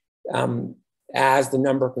magnitude as the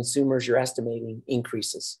number of consumers you're estimating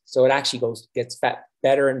increases. So it actually gets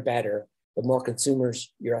better and better the more consumers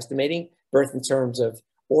you're estimating, both in terms of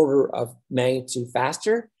order of magnitude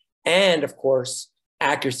faster and, of course,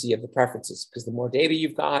 accuracy of the preferences, because the more data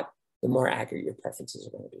you've got, the more accurate your preferences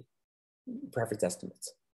are going to be, preference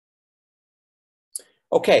estimates.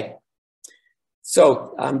 Okay,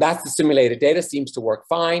 so that's the simulated data, seems to work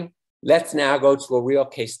fine. Let's now go to a real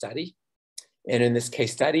case study. And in this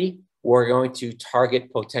case study, we're going to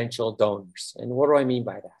target potential donors. And what do I mean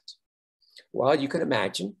by that? Well, you can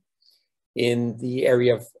imagine in the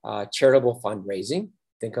area of charitable fundraising,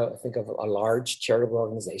 think of a large charitable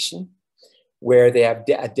organization where they have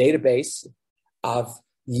a database of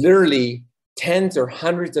literally tens or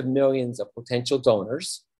hundreds of millions of potential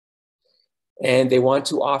donors. And they want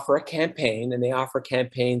to offer a campaign, and they offer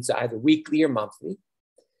campaigns either weekly or monthly.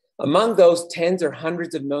 Among those tens or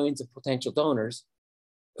hundreds of millions of potential donors,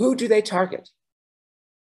 who do they target?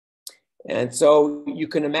 And so you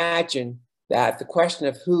can imagine that the question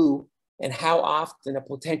of who and how often a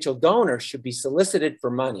potential donor should be solicited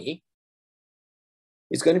for money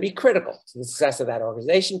is going to be critical to the success of that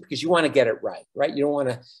organization, because you want to get it right? You don't want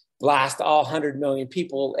to blast all 100 million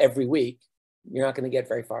people every week. You're not going to get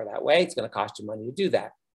very far that way. It's going to cost you money to do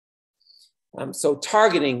that. So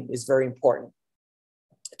targeting is very important.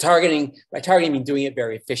 By targeting, I mean doing it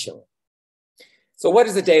very efficiently. So what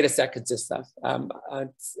does the data set consist of?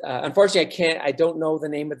 Unfortunately, I don't know the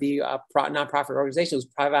name of the nonprofit organization. It was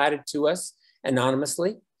provided to us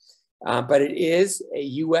anonymously, but it is a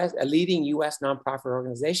leading US nonprofit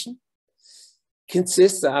organization.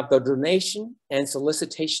 consists of the donation and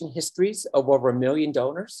solicitation histories of over 1 million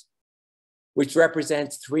donors, which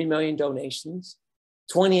represents 3 million donations,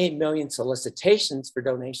 28 million solicitations for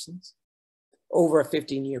donations over a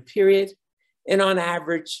 15-year period. And on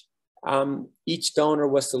average, each donor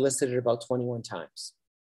was solicited about 21 times.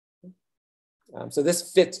 So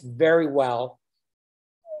this fits very well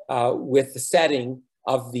with the setting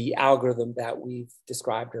of the algorithm that we've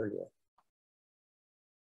described earlier.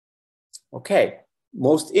 Okay,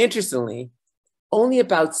 most interestingly, only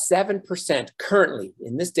about 7% currently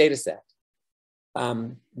in this data set,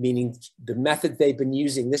 meaning the method they've been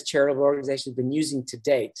using, this charitable organization has been using to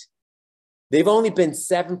date, they've only been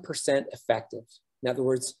 7% effective. In other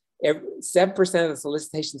words, 7% of the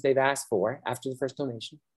solicitations they've asked for after the first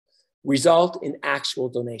donation result in actual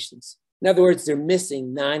donations. In other words, they're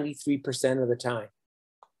missing 93% of the time.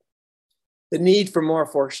 The need for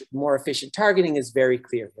more efficient targeting is very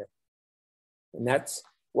clear here. And that's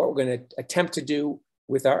what we're going to attempt to do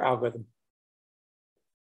with our algorithm.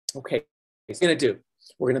 Okay, what we're going to do,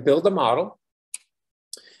 we're going to build a model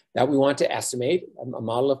that we want to estimate, a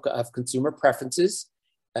model of consumer preferences,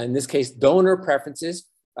 in this case, donor preferences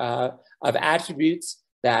of attributes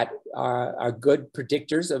that are good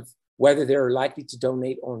predictors of whether they're likely to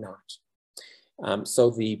donate or not. So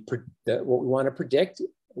what we want to predict,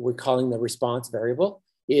 we're calling the response variable,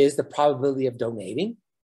 is the probability of donating,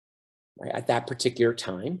 right, at that particular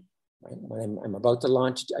time. Right? When I'm about to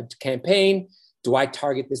launch a campaign, do I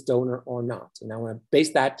target this donor or not? And I want to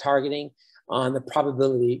base that targeting on the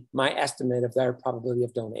probability, my estimate of their probability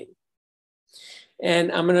of donating.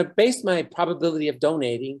 And I'm going to base my probability of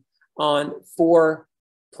donating on 4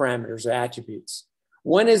 parameters or attributes.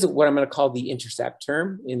 One is what I'm going to call the intercept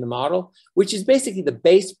term in the model, which is basically the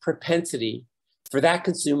base propensity for that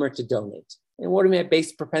consumer to donate. And what do I mean by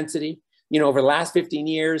base propensity? You know, over the last 15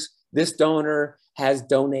 years, this donor has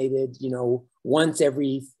donated, you know, once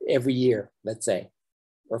every year, let's say,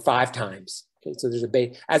 or 5 times. Okay, so there's a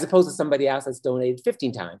base, as opposed to somebody else that's donated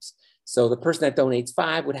 15 times. So the person that donates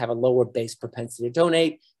 5 would have a lower base propensity to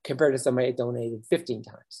donate compared to somebody that donated 15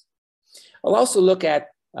 times. I'll also look at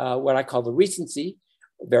what I call the recency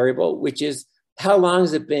variable, which is how long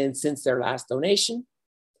has it been since their last donation.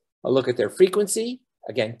 I'll look at their frequency,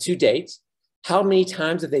 again, to date. How many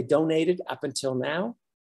times have they donated up until now?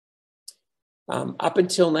 Up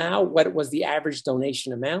until now, what was the average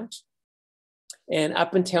donation amount? And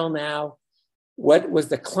up until now, what was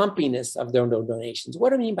the clumpiness of their donations? What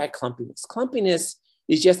do I mean by clumpiness? Clumpiness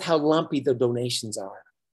is just how lumpy the donations are.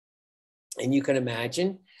 And you can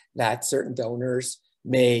imagine that certain donors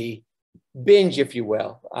may binge, if you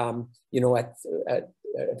will. You know, at a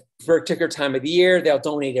particular time of the year, they'll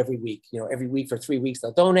donate every week. You know, every week for 3 weeks,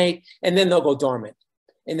 they'll donate, and then they'll go dormant.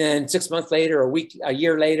 And then 6 months later, a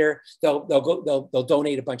year later, they'll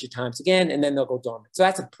donate a bunch of times again, and then they'll go dormant. So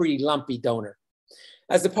that's a pretty lumpy donor,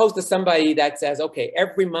 as opposed to somebody that says, okay,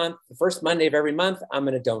 every month, the first Monday of every month, I'm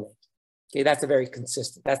going to donate. Okay, that's a very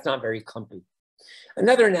consistent. That's not very clumpy.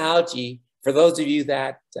 Another analogy for those of you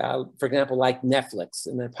that, for example, like Netflix,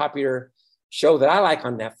 and the popular show that I like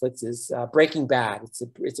on Netflix is Breaking Bad.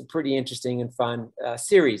 It's a pretty interesting and fun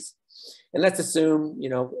series. And let's assume, you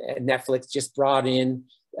know, Netflix just brought in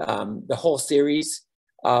the whole series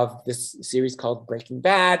of this series called Breaking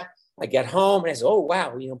Bad. I get home and I say, oh,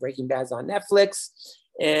 wow, you know, Breaking Bad's on Netflix.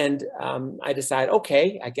 And I decide,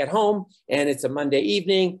 okay, I get home and it's a Monday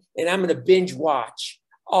evening and I'm going to binge watch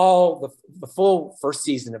all the full first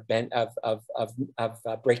season of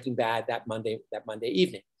Breaking Bad that Monday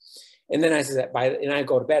evening. And then I said, and I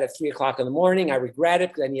go to bed at 3 o'clock in the morning. I regret it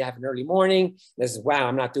because I need to have an early morning. And I said, wow,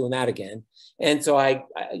 I'm not doing that again. And so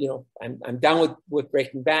I'm done with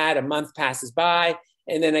Breaking Bad. A month passes by,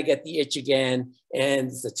 and then I get the itch again. And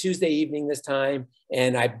it's a Tuesday evening this time,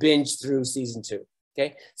 and I binge through season 2.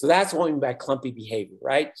 Okay, so that's what I mean by clumpy behavior,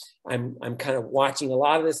 right? I'm kind of watching a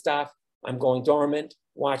lot of this stuff. I'm going dormant,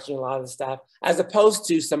 watching a lot of the stuff, as opposed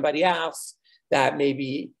to somebody else that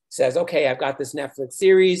maybe says, okay, I've got this Netflix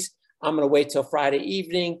series. I'm going to wait till Friday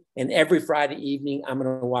evening, and every Friday evening, I'm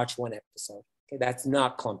going to watch 1 episode. Okay, that's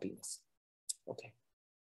not clumpiness. Okay.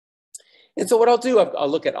 And so what I'll do, I'll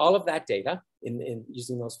look at all of that data in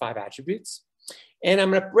using those 5 attributes, and I'm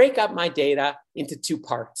going to break up my data into 2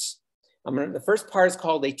 parts. The first part is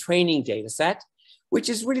called a training data set, which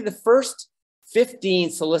is really the first 15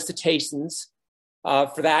 solicitations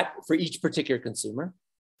for each particular consumer.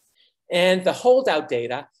 And the holdout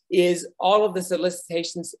data is all of the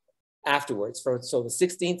solicitations afterwards. So the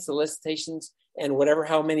 16 solicitations and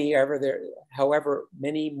however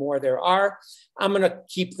many more there are, I'm going to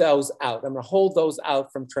keep those out. I'm going to hold those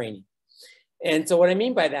out from training. And so what I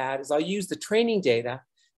mean by that is I'll use the training data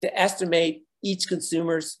to estimate each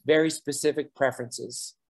consumer's very specific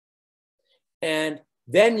preferences, and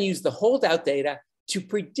then use the holdout data to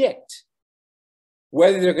predict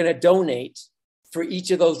whether they're going to donate for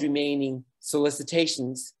each of those remaining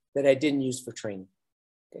solicitations that I didn't use for training.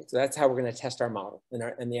 Okay, so that's how we're going to test our model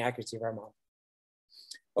and the accuracy of our model.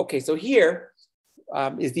 Okay, so here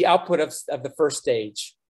is the output of the first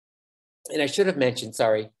stage. And I should have mentioned,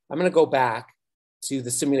 sorry, I'm going to go back to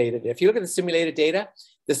the simulated. If you look at the simulated data,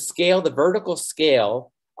 the scale, the vertical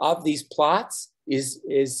scale of these plots is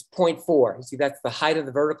 0.4. You see, that's the height of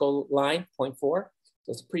the vertical line, 0.4. So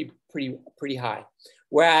it's pretty high.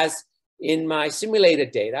 Whereas in my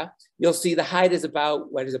simulated data, you'll see the height is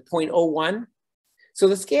about, what is it, 0.01. So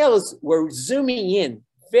the scale is, we're zooming in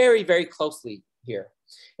very, very closely here.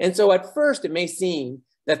 And so at first it may seem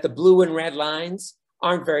that the blue and red lines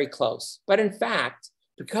aren't very close. But in fact,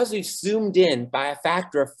 because we've zoomed in by a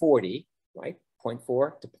factor of 40, right?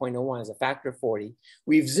 0.4 to 0.01 is a factor of 40.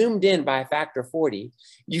 We've zoomed in by a factor of 40.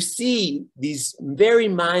 You see these very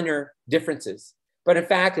minor differences. But in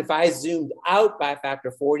fact, if I zoomed out by a factor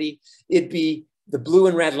of 40, it'd be the blue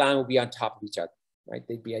and red line would be on top of each other, right?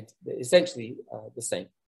 They'd be essentially the same.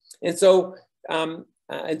 And so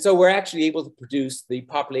we're actually able to produce the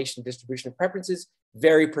population distribution of preferences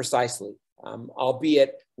very precisely,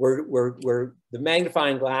 albeit the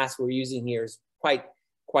magnifying glass we're using here is quite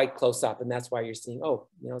close up, and that's why you're seeing, oh,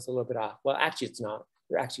 it's a little bit off. Well, actually, it's not.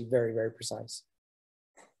 They're actually very, very precise.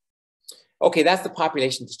 Okay, that's the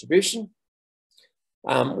population distribution.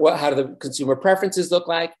 How do the consumer preferences look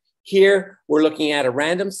like? Here, we're looking at a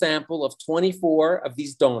random sample of 24 of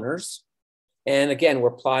these donors. And again,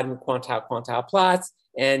 we're plotting quantile plots,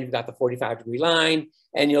 and you've got the 45-degree line,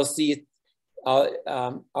 and you'll see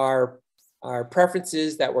our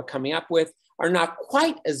preferences that we're coming up with are not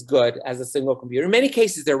quite as good as a single computer. In many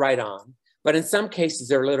cases, they're right on, but in some cases,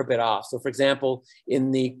 they're a little bit off. So for example,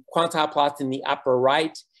 in the quantile plots in the upper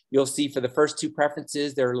right, you'll see for the first two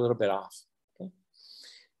preferences, they're a little bit off.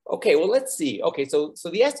 Okay, well, let's see. Okay, so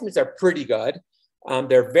the estimates are pretty good.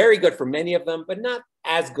 They're very good for many of them, but not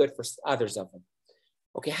as good for others of them.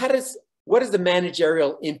 Okay, what is the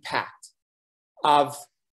managerial impact of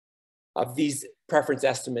these preference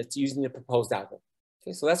estimates using the proposed algorithm?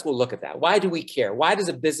 Okay, so we'll look at that. Why do we care? Why does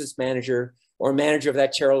a business manager or a manager of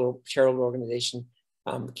that charitable organization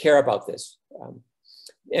care about this?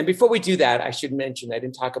 And before we do that, I should mention, I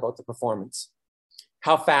didn't talk about the performance.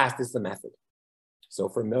 How fast is the method? So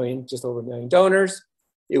for just over 1 million donors,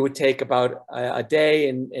 it would take about a day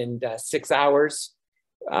and 6 hours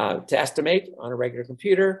to estimate on a regular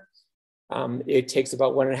computer. It takes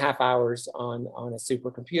about 1.5 hours on a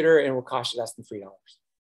supercomputer, and will cost you less than $3.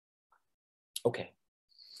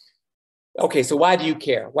 Okay, so why do you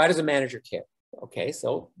care? Why does a manager care? Okay,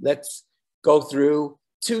 so let's go through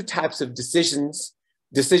two types of decision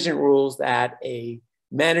rules that a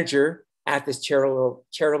manager at this charitable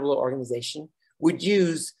organization would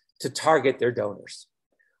use to target their donors.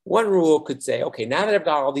 One rule could say, okay, now that I've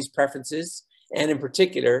got all these preferences, and in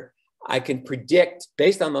particular, I can predict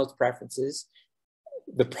based on those preferences,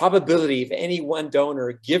 the probability of any one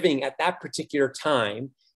donor giving at that particular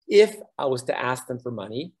time, if I was to ask them for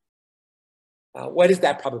money, what is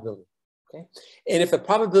that probability? Okay, and if the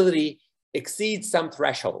probability exceeds some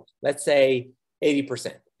threshold, let's say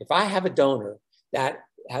 80%, if I have a donor that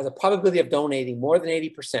has a probability of donating more than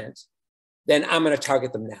 80%, then I'm going to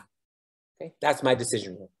target them now. Okay, that's my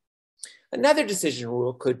decision rule. Another decision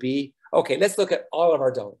rule could be, okay, let's look at all of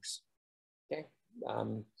our donors. Okay,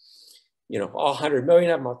 all 100 million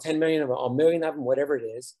of them, all 10 million of them, all 1 million of them, whatever it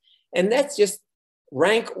is, and let's just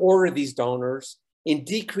rank order these donors in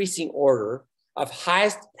decreasing order of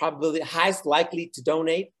highest probability, highest likely to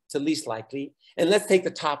donate to least likely, and let's take the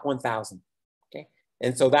top 1,000. Okay,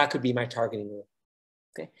 and so that could be my targeting rule.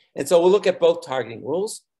 Okay, and so we'll look at both targeting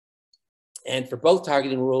rules. And for both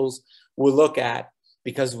targeting rules, we'll look at,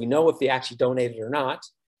 because we know if they actually donated or not,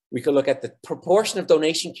 we could look at the proportion of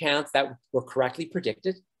donation counts that were correctly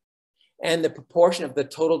predicted and the proportion of the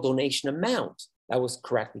total donation amount that was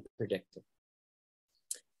correctly predicted.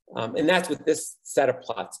 And that's what this set of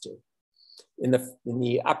plots do. In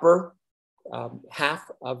the upper half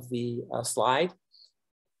of the slide,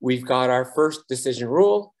 we've got our first decision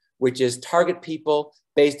rule, which is target people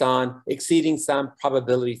based on exceeding some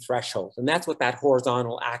probability threshold. And that's what that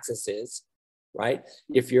horizontal axis is, right?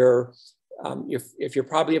 If your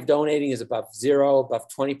probability of donating is above 0, above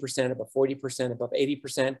 20%, above 40%, above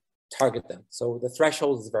 80%, target them. So the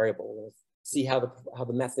threshold is variable. We'll see how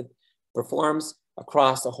the method performs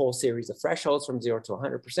across a whole series of thresholds from 0 to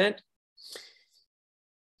 100%.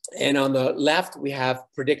 And on the left, we have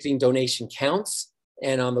predicting donation counts.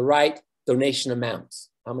 And on the right, donation amounts.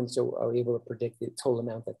 How many are we able to predict the total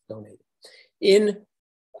amount that's donated? In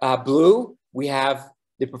blue, we have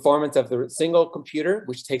the performance of the single computer,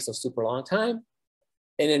 which takes a super long time.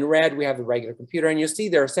 And in red, we have the regular computer. And you'll see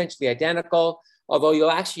they're essentially identical, although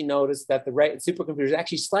you'll actually notice that the supercomputer is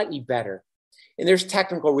actually slightly better. And there's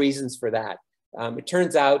technical reasons for that. It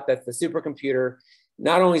turns out that the supercomputer,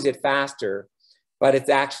 not only is it faster, but it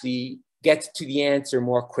actually gets to the answer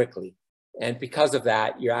more quickly. And because of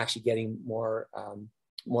that, you're actually getting more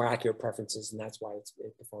accurate preferences, and that's why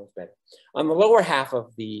it performs better. On the lower half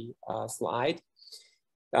of the slide,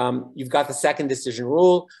 you've got the second decision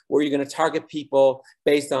rule, where you're going to target people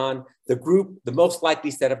based on the group, the most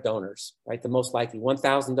likely set of donors, right? The most likely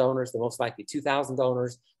 1,000 donors, the most likely 2,000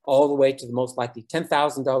 donors, all the way to the most likely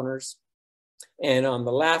 10,000 donors. And on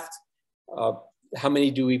the left, how many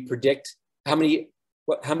do we predict? How many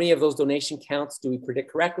of those donation counts do we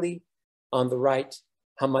predict correctly? On the right,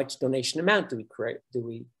 how much donation amount do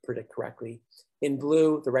we predict correctly? In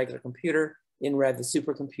blue, the regular computer. In red, the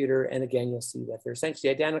supercomputer. And again, you'll see that they're essentially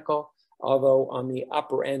identical, although on the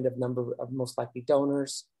upper end of number of most likely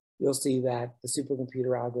donors, you'll see that the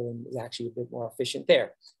supercomputer algorithm is actually a bit more efficient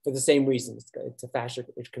there for the same reason. It's a faster,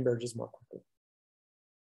 it converges more quickly.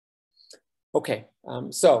 Okay,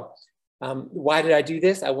 why did I do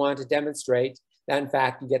this? I wanted to demonstrate that in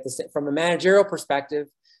fact, you get the, from a managerial perspective,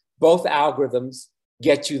 both algorithms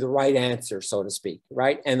get you the right answer, so to speak,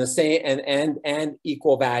 right? And the same, and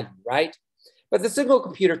equal value, right? But the single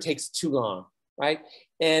computer takes too long, right?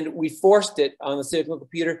 And we forced it on the single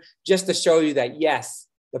computer just to show you that yes,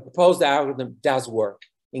 the proposed algorithm does work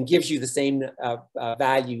and gives you the same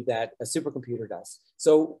value that a supercomputer does.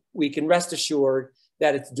 So we can rest assured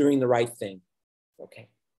that it's doing the right thing, okay?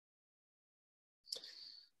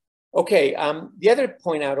 Okay, the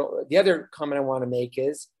other comment I want to make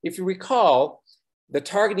is, if you recall, the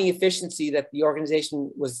targeting efficiency that the organization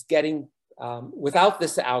was getting without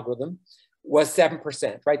this algorithm was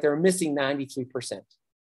 7%, right? They were missing 93%.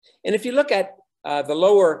 And if you look at the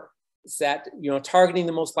lower set, targeting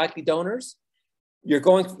the most likely donors, you're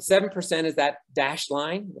going, 7% is that dashed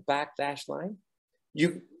line, the black dashed line.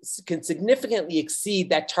 You can significantly exceed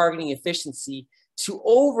that targeting efficiency to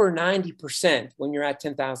over 90% when you're at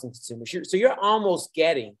 10,000 consumers. So you're almost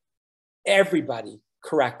getting everybody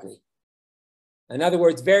correctly. In other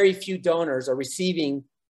words, very few donors are receiving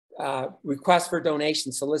requests for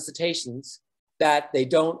donation solicitations that they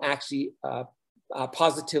don't actually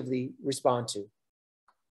positively respond to.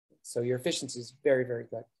 So your efficiency is very, very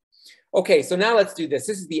good. Okay, so now let's do this.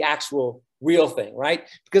 This is the actual real thing, right?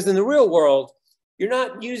 Because in the real world, you're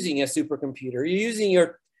not using a supercomputer. You're using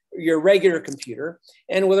your regular computer.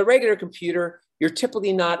 And with a regular computer, you're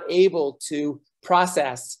typically not able to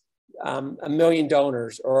process 1 million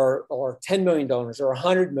donors or 10 million donors or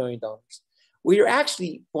 100 million donors. What you're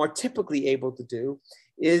actually more typically able to do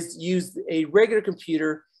is use a regular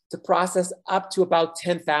computer to process up to about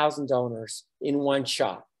 10,000 donors in one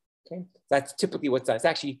shot. Okay, that's typically what's done. It's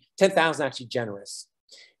actually 10,000 actually generous.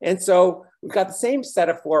 And so we've got the same set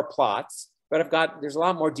of 4 plots, but there's a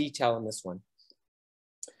lot more detail in this one.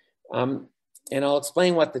 And I'll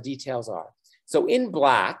explain what the details are. So in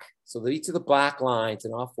black, so each of the black lines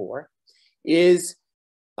in all 4 is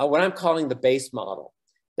what I'm calling the base model.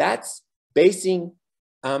 That's basing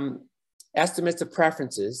estimates of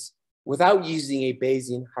preferences without using a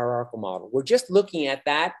Bayesian hierarchical model. We're just looking at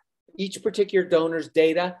that, each particular donor's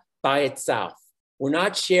data by itself. We're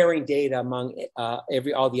not sharing data among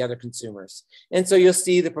all the other consumers. And so you'll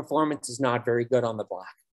see the performance is not very good on the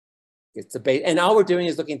black. It's a base, and all we're doing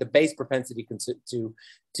is looking at the base propensity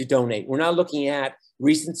to donate. We're not looking at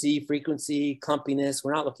recency, frequency, clumpiness.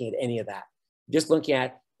 We're not looking at any of that. Just looking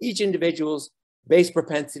at each individual's base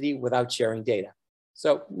propensity without sharing data.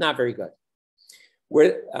 So not very good.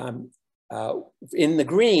 We're in the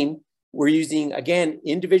green, we're using, again,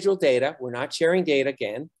 individual data. We're not sharing data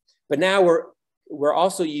again, but now we're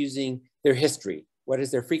also using their history. What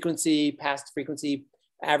is their frequency, past frequency,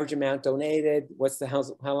 average amount donated,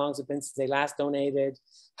 how long has it been since they last donated,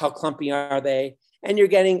 how clumpy are they, and you're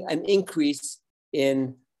getting an increase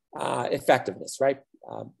in effectiveness, right?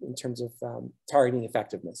 In terms of targeting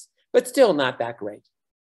effectiveness, but still not that great.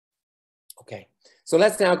 Okay, so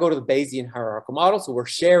let's now go to the Bayesian hierarchical model. So we're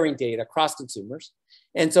sharing data across consumers.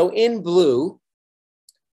 And so in blue,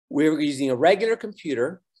 we're using a regular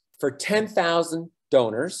computer for 10,000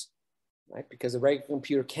 donors, right? Because a regular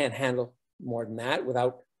computer can't handle more than that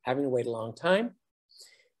without having to wait a long time.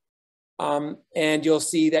 And you'll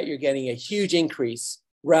see that you're getting a huge increase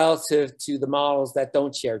relative to the models that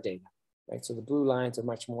don't share data. right? So the blue lines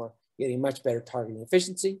are getting much better targeting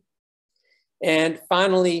efficiency. And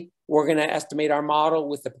finally, we're going to estimate our model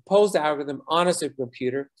with the proposed algorithm on a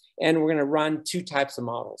supercomputer, and we're going to run two types of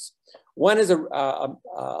models. One is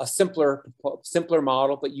a simpler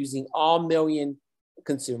model, but using all million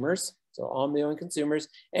consumers, so all million consumers,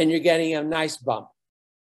 and you're getting a nice bump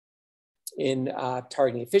in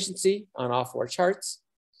targeting efficiency on all four charts.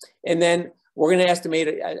 And then we're going to estimate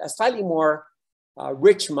a slightly more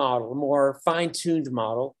rich model, more fine-tuned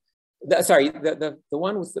model. The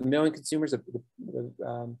one with the million consumers, the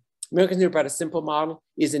million consumer, but a simple model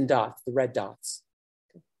is in dots, the red dots.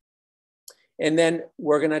 And then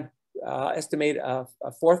we're going to estimate a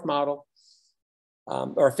fourth model,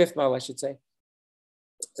 or a fifth model, I should say,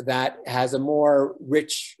 that has a more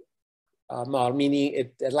rich model, meaning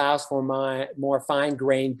it allows for more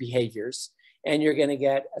fine-grained behaviors, and you're going to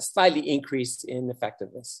get a slightly increase in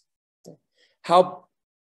effectiveness.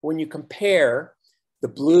 When you compare the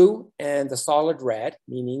blue and the solid red,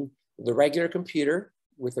 meaning the regular computer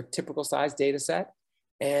with a typical size data set,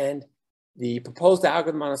 and the proposed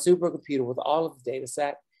algorithm on a supercomputer with all of the data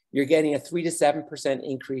set, you're getting a 3 to 7%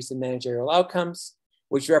 increase in managerial outcomes,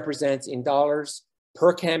 which represents in dollars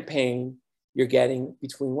per campaign, you're getting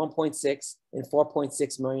between $1.6 and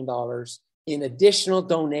 $4.6 million in additional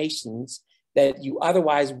donations that you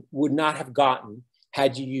otherwise would not have gotten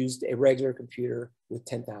had you used a regular computer with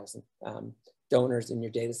 10,000 donors in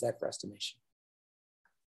your data set for estimation.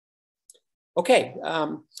 Okay,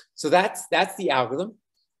 so that's the algorithm.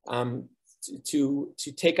 To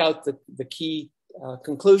take out the key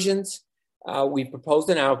conclusions, we proposed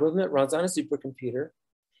an algorithm that runs on a supercomputer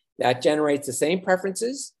that generates the same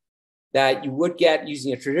preferences that you would get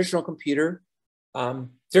using a traditional computer,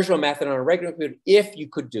 traditional method on a regular computer, if you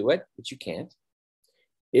could do it, but you can't.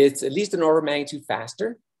 It's at least an order of magnitude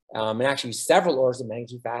faster, and actually several orders of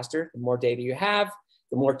magnitude faster. The more data you have,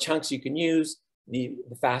 the more chunks you can use, the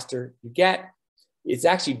faster you get. It's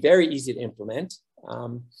actually very easy to implement.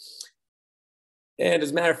 And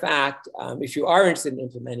as a matter of fact, if you are interested in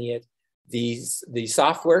implementing it, the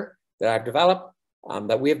software that I've developed,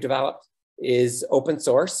 that we have developed, is open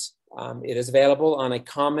source. It is available on a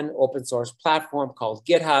common open source platform called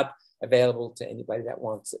GitHub, available to anybody that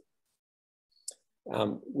wants it.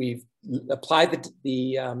 We've applied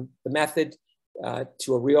the method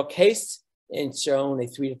to a real case and shown a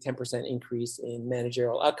 3 to 10% increase in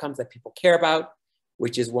managerial outcomes that people care about,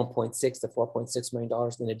 which is $1.6 to $4.6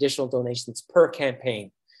 million in additional donations per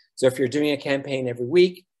campaign. So if you're doing a campaign every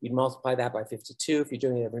week, you'd multiply that by 52. If you're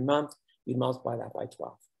doing it every month, you'd multiply that by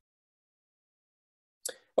 12.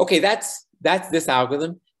 Okay, that's this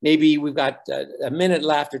algorithm. Maybe we've got a minute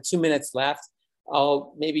left or 2 minutes left.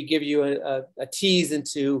 I'll maybe give you a tease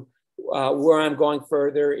into where I'm going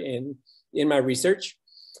further in my research.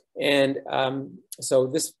 And so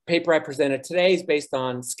this paper I presented today is based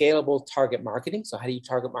on scalable target marketing. So how do you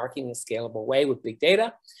target marketing in a scalable way with big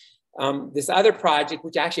data? This other project,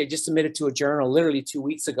 which actually I just submitted to a journal literally 2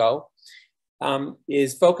 weeks ago,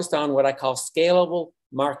 is focused on what I call scalable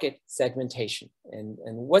market segmentation. And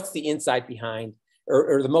what's the insight behind,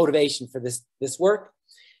 or the motivation for this work?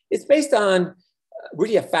 It's based on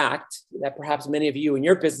really a fact that perhaps many of you in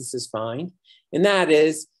your businesses find, and that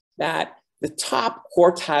is that the top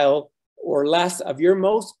quartile or less of your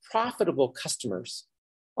most profitable customers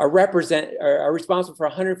are responsible for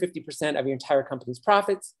 150% of your entire company's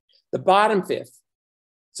profits. The bottom fifth,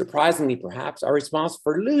 surprisingly perhaps, are responsible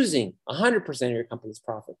for losing 100% of your company's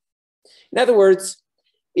profit. In other words,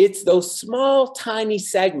 it's those small, tiny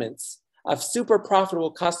segments of super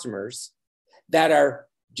profitable customers that are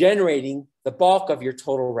generating the bulk of your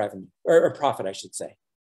total revenue, or profit, I should say.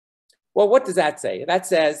 Well, what does that say? That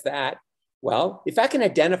says that, well, if I can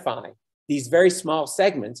identify these very small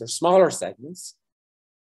segments or smaller segments,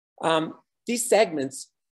 these segments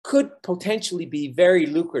could potentially be very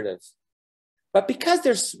lucrative. But because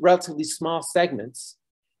they're relatively small segments,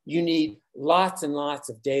 you need lots and lots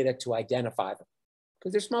of data to identify them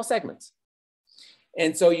because they're small segments.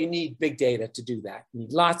 And so you need big data to do that. You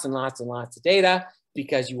need lots and lots and lots of data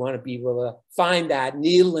because you want to be able to find that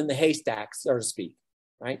needle in the haystack, so to speak,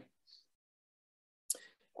 right?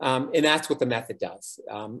 And that's what the method does.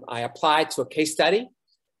 I applied to a case study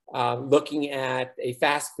looking at a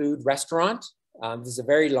fast food restaurant. This is a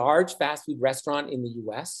very large fast food restaurant in the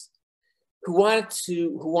US who wants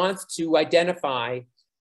to identify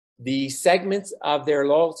the segments of their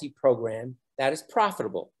loyalty program that is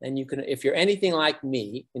profitable. And you can, if you're anything like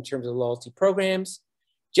me in terms of loyalty programs,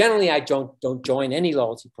 generally I don't join any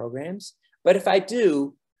loyalty programs, but if I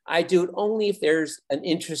do it only if there's an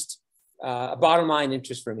interest, a bottom line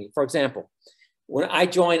interest for me. For example, When I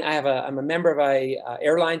joined, I'm a member of a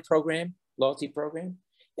airline program, loyalty program.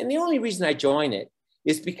 And the only reason I join it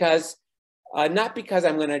is because, not because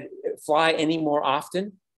I'm going to fly any more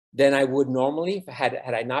often than I would normally if had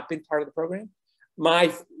I not been part of the program.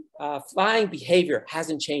 My flying behavior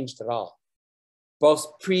hasn't changed at all,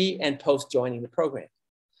 both pre and post joining the program.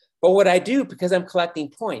 But what I do, because I'm collecting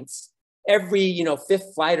points, every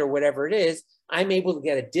fifth flight or whatever it is, I'm able to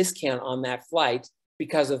get a discount on that flight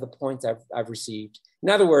because of the points I've received. In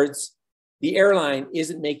other words, the airline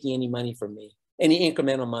isn't making any money from me, any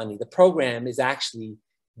incremental money. The program is actually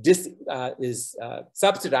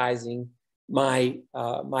subsidizing my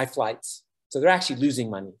flights. So they're actually losing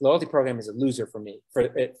money. The loyalty program is a loser for me.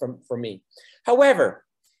 For me. However,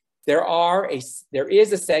 there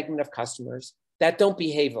is a segment of customers that don't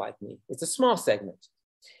behave like me. It's a small segment.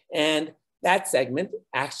 And that segment,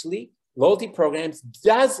 actually, loyalty programs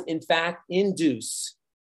does in fact induce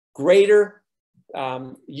greater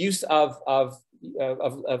use of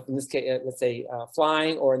in this case, let's say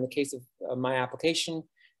flying, or in the case of my application,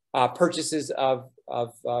 purchases of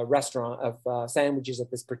sandwiches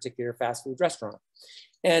at this particular fast food restaurant.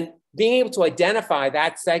 And being able to identify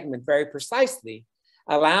that segment very precisely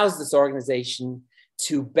allows this organization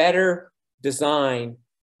to better design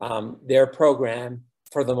their program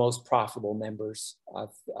for the most profitable members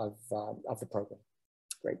of the program.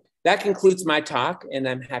 Great. That concludes my talk, and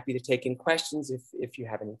I'm happy to take any questions if you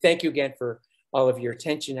have any. Thank you again for all of your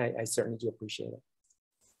attention. I certainly do appreciate it.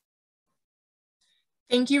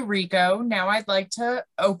 Thank you, Rico. Now I'd like to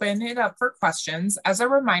open it up for questions. As a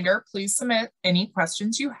reminder, please submit any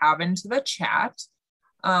questions you have into the chat.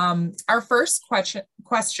 Our first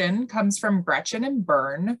question comes from Gretchen and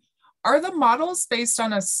Byrne. Are the models based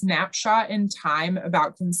on a snapshot in time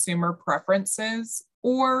about consumer preferences,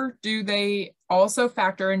 or do they also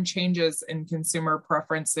factor in changes in consumer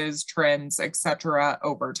preferences, trends, et cetera,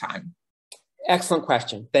 over time? Excellent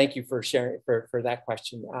question. Thank you for sharing for that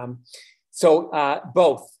question.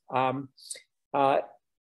 Both.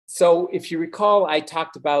 So if you recall, I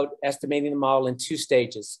talked about estimating the model in two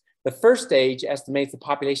stages. The first stage estimates the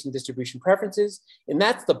population distribution preferences, and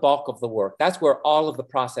that's the bulk of the work. That's where all of the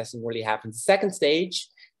processing really happens. The second stage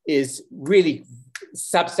is really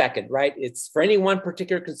sub-second, right? It's for any one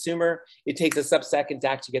particular consumer, it takes a sub-second to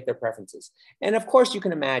actually get their preferences. And of course, you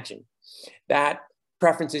can imagine that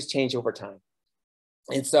preferences change over time.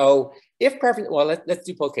 And so if preference, well, let's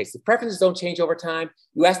do both cases. If preferences don't change over time,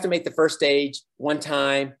 you estimate the first stage one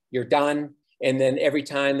time, you're done. And then every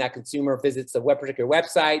time that consumer visits a particular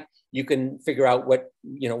website, you can figure out what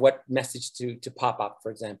message to pop up,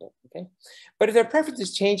 for example, okay? But if their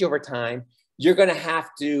preferences change over time, you're gonna have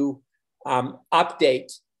to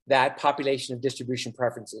update that population of distribution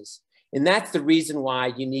preferences. And that's the reason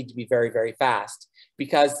why you need to be very, very fast,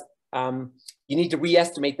 because you need to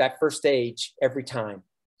re-estimate that first stage every time.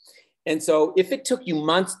 And so if it took you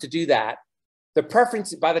months to do that, the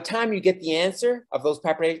preference, by the time you get the answer of those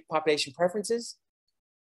population preferences,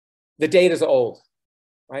 the data is old,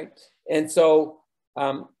 right? And so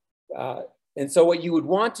what you would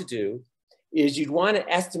want to do is you'd want to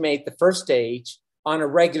estimate the first stage on a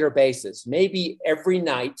regular basis, maybe every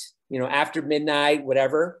night, after midnight,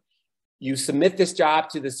 whatever. You submit this job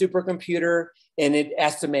to the supercomputer, and it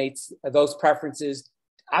estimates those preferences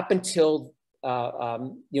up until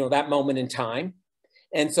that moment in time.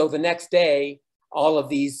 And so the next day, all of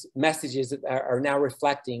these messages are now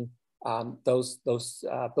reflecting those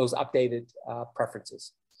updated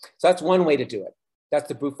preferences. So that's one way to do it. That's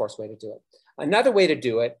the brute force way to do it. Another way to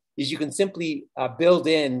do it is you can simply build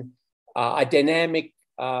in a dynamic,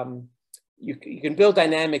 you can build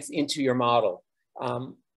dynamics into your model.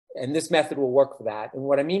 And this method will work for that. And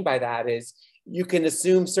what I mean by that is you can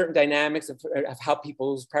assume certain dynamics of how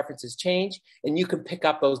people's preferences change, and you can pick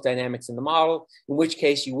up those dynamics in the model, in which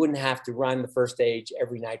case you wouldn't have to run the first stage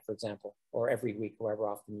every night, for example, or every week, however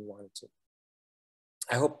often you wanted to.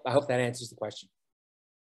 I hope that answers the question.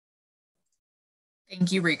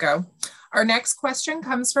 Thank you, Rico. Our next question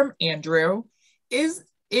comes from Andrew. It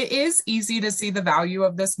is easy to see the value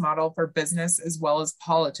of this model for business as well as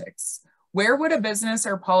politics. Where would a business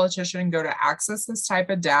or politician go to access this type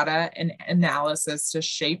of data and analysis to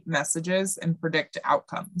shape messages and predict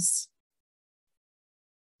outcomes?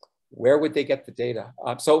 Where would they get the data?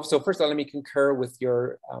 So first of all, let me concur with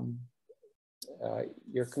your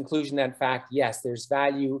conclusion that in fact, yes, there's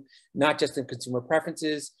value, not just in consumer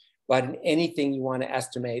preferences, but in anything you want to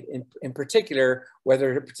estimate, in particular,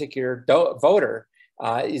 whether a particular voter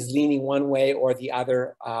is leaning one way or the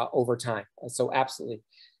other over time. So absolutely.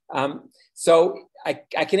 So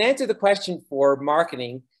I can answer the question for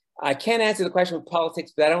marketing. I can't answer the question with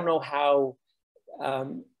politics, but I don't know how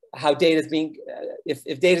how data is being, if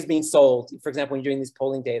data is being sold, for example, when you're doing this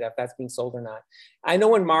polling data, if that's being sold or not. I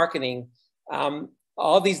know in marketing,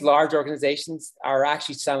 all these large organizations are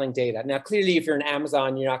actually selling data. Now, clearly, if you're in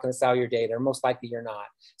Amazon, you're not going to sell your data, or most likely you're not.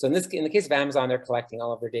 So in the case of Amazon, they're collecting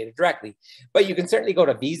all of their data directly. But you can certainly go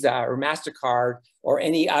to Visa or MasterCard or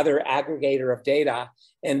any other aggregator of data,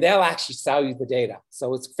 and they'll actually sell you the data.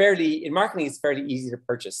 So it's fairly, in marketing, it's fairly easy to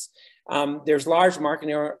purchase. There's large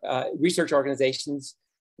marketing research organizations.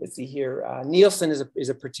 Let's see here. Nielsen is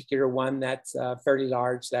a particular one that's fairly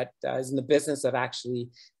large, that is in the business of actually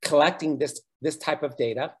collecting this type of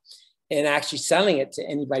data and actually selling it to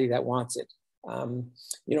anybody that wants it.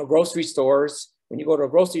 You know, grocery stores, when you go to a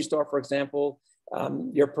grocery store, for example,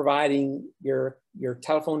 you're providing your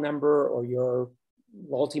telephone number or your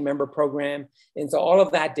multi-member program. And so all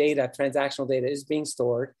of that data, transactional data, is being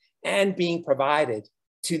stored and being provided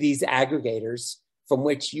to these aggregators from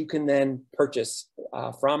which you can then purchase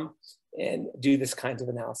from and do this kind of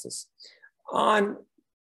analysis. On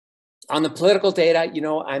the political data, you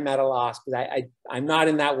know, I'm at a loss because I'm not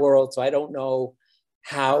in that world, so I don't know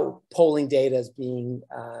how polling data is being,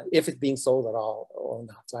 if it's being sold at all or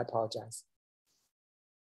not, so I apologize.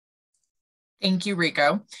 Thank you,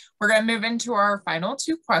 Rico. We're going to move into our final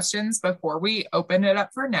two questions before we open it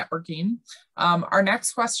up for networking. Our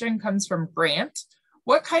next question comes from Grant.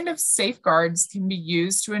 What kind of safeguards can be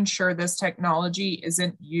used to ensure this technology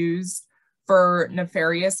isn't used for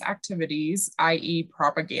nefarious activities, i.e.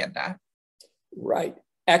 propaganda? Right.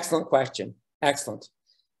 Excellent question. Excellent.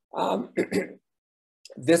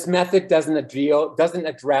 This method doesn't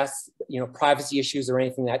address, you know, privacy issues or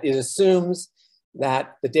anything. That it assumes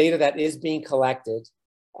that the data that is being collected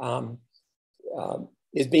from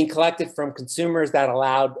consumers that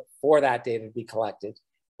allowed for that data to be collected.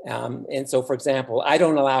 And so, for example, I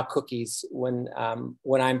don't allow cookies when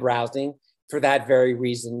I'm browsing for that very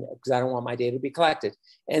reason, because I don't want my data to be collected.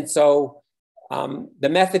 And so the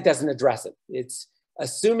method doesn't address it. It's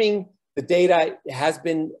assuming the data has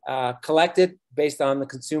been collected based on the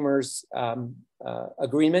consumer's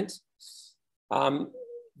agreement.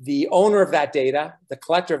 The owner of that data, the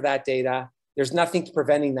collector of that data, there's nothing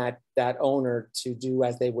preventing that owner to do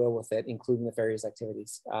as they will with it, including nefarious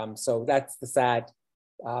activities. So that's the sad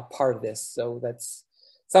part of this. So that's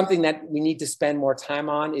something that we need to spend more time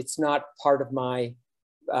on. It's not part of my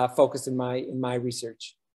focus in my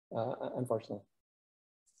research, unfortunately.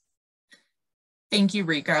 Thank you,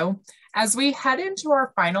 Rico. As we head into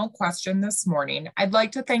our final question this morning, I'd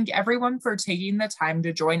like to thank everyone for taking the time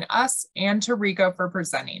to join us and to Rico for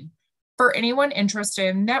presenting. For anyone interested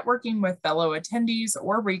in networking with fellow attendees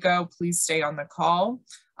or Rico, please stay on the call.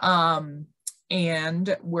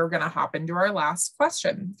 And we're going to hop into our last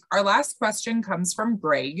question. Our last question comes from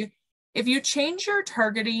Greg. If you change your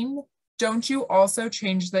targeting, don't you also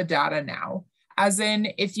change the data now? As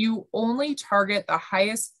in, if you only target the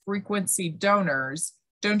highest frequency donors,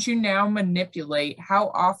 don't you now manipulate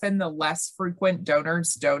how often the less frequent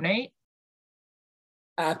donors donate?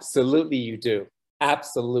 Absolutely, you do.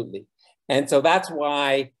 Absolutely. And so that's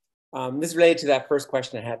why, this is related to that first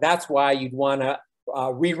question I had. That's why you'd want to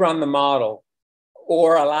rerun the model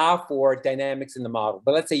or allow for dynamics in the model.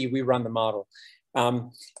 But let's say you rerun the model,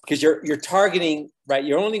 because you're targeting, right?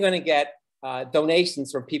 You're only going to get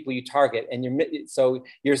donations from people you target, and so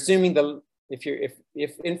you're assuming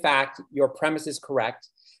if in fact your premise is correct,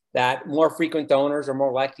 that more frequent donors are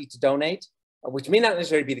more likely to donate, which may not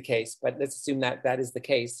necessarily be the case, but let's assume that that is the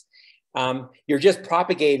case. You're just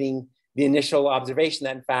propagating the initial observation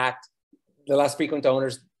that in fact the less frequent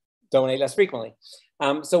donors donate less frequently.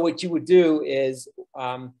 So what you would do is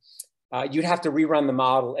you'd have to rerun the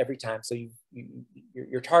model every time. So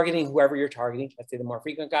you're targeting whoever you're targeting, let's say the more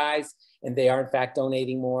frequent guys, and they are in fact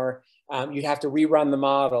donating more. You'd have to rerun the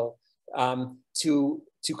model to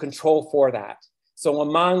control for that. So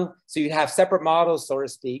you'd have separate models, so to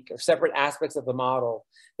speak, or separate aspects of the model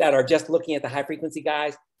that are just looking at the high frequency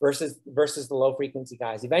guys versus the low frequency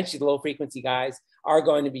guys. Eventually the low frequency guys are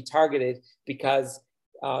going to be targeted because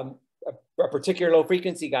a particular low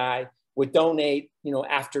frequency guy would donate,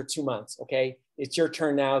 after 2 months. Okay, it's your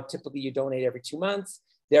turn now. Typically, you donate every 2 months.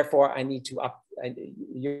 Therefore, I need to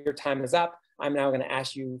your time is up. I'm now going to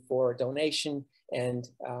ask you for a donation, and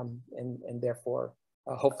therefore,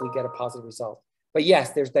 hopefully, get a positive result. But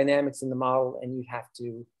yes, there's dynamics in the model, and you have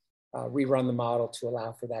to rerun the model to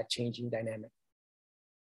allow for that changing dynamic.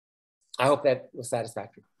 I hope that was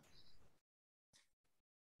satisfactory.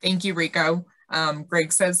 Thank you, Rico.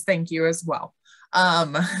 Greg says thank you as well.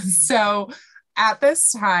 So At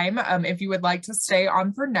this time, if you would like to stay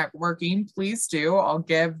on for networking, please do. I'll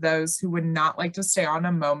give those who would not like to stay on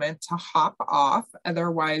a moment to hop off.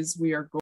 Otherwise, we are going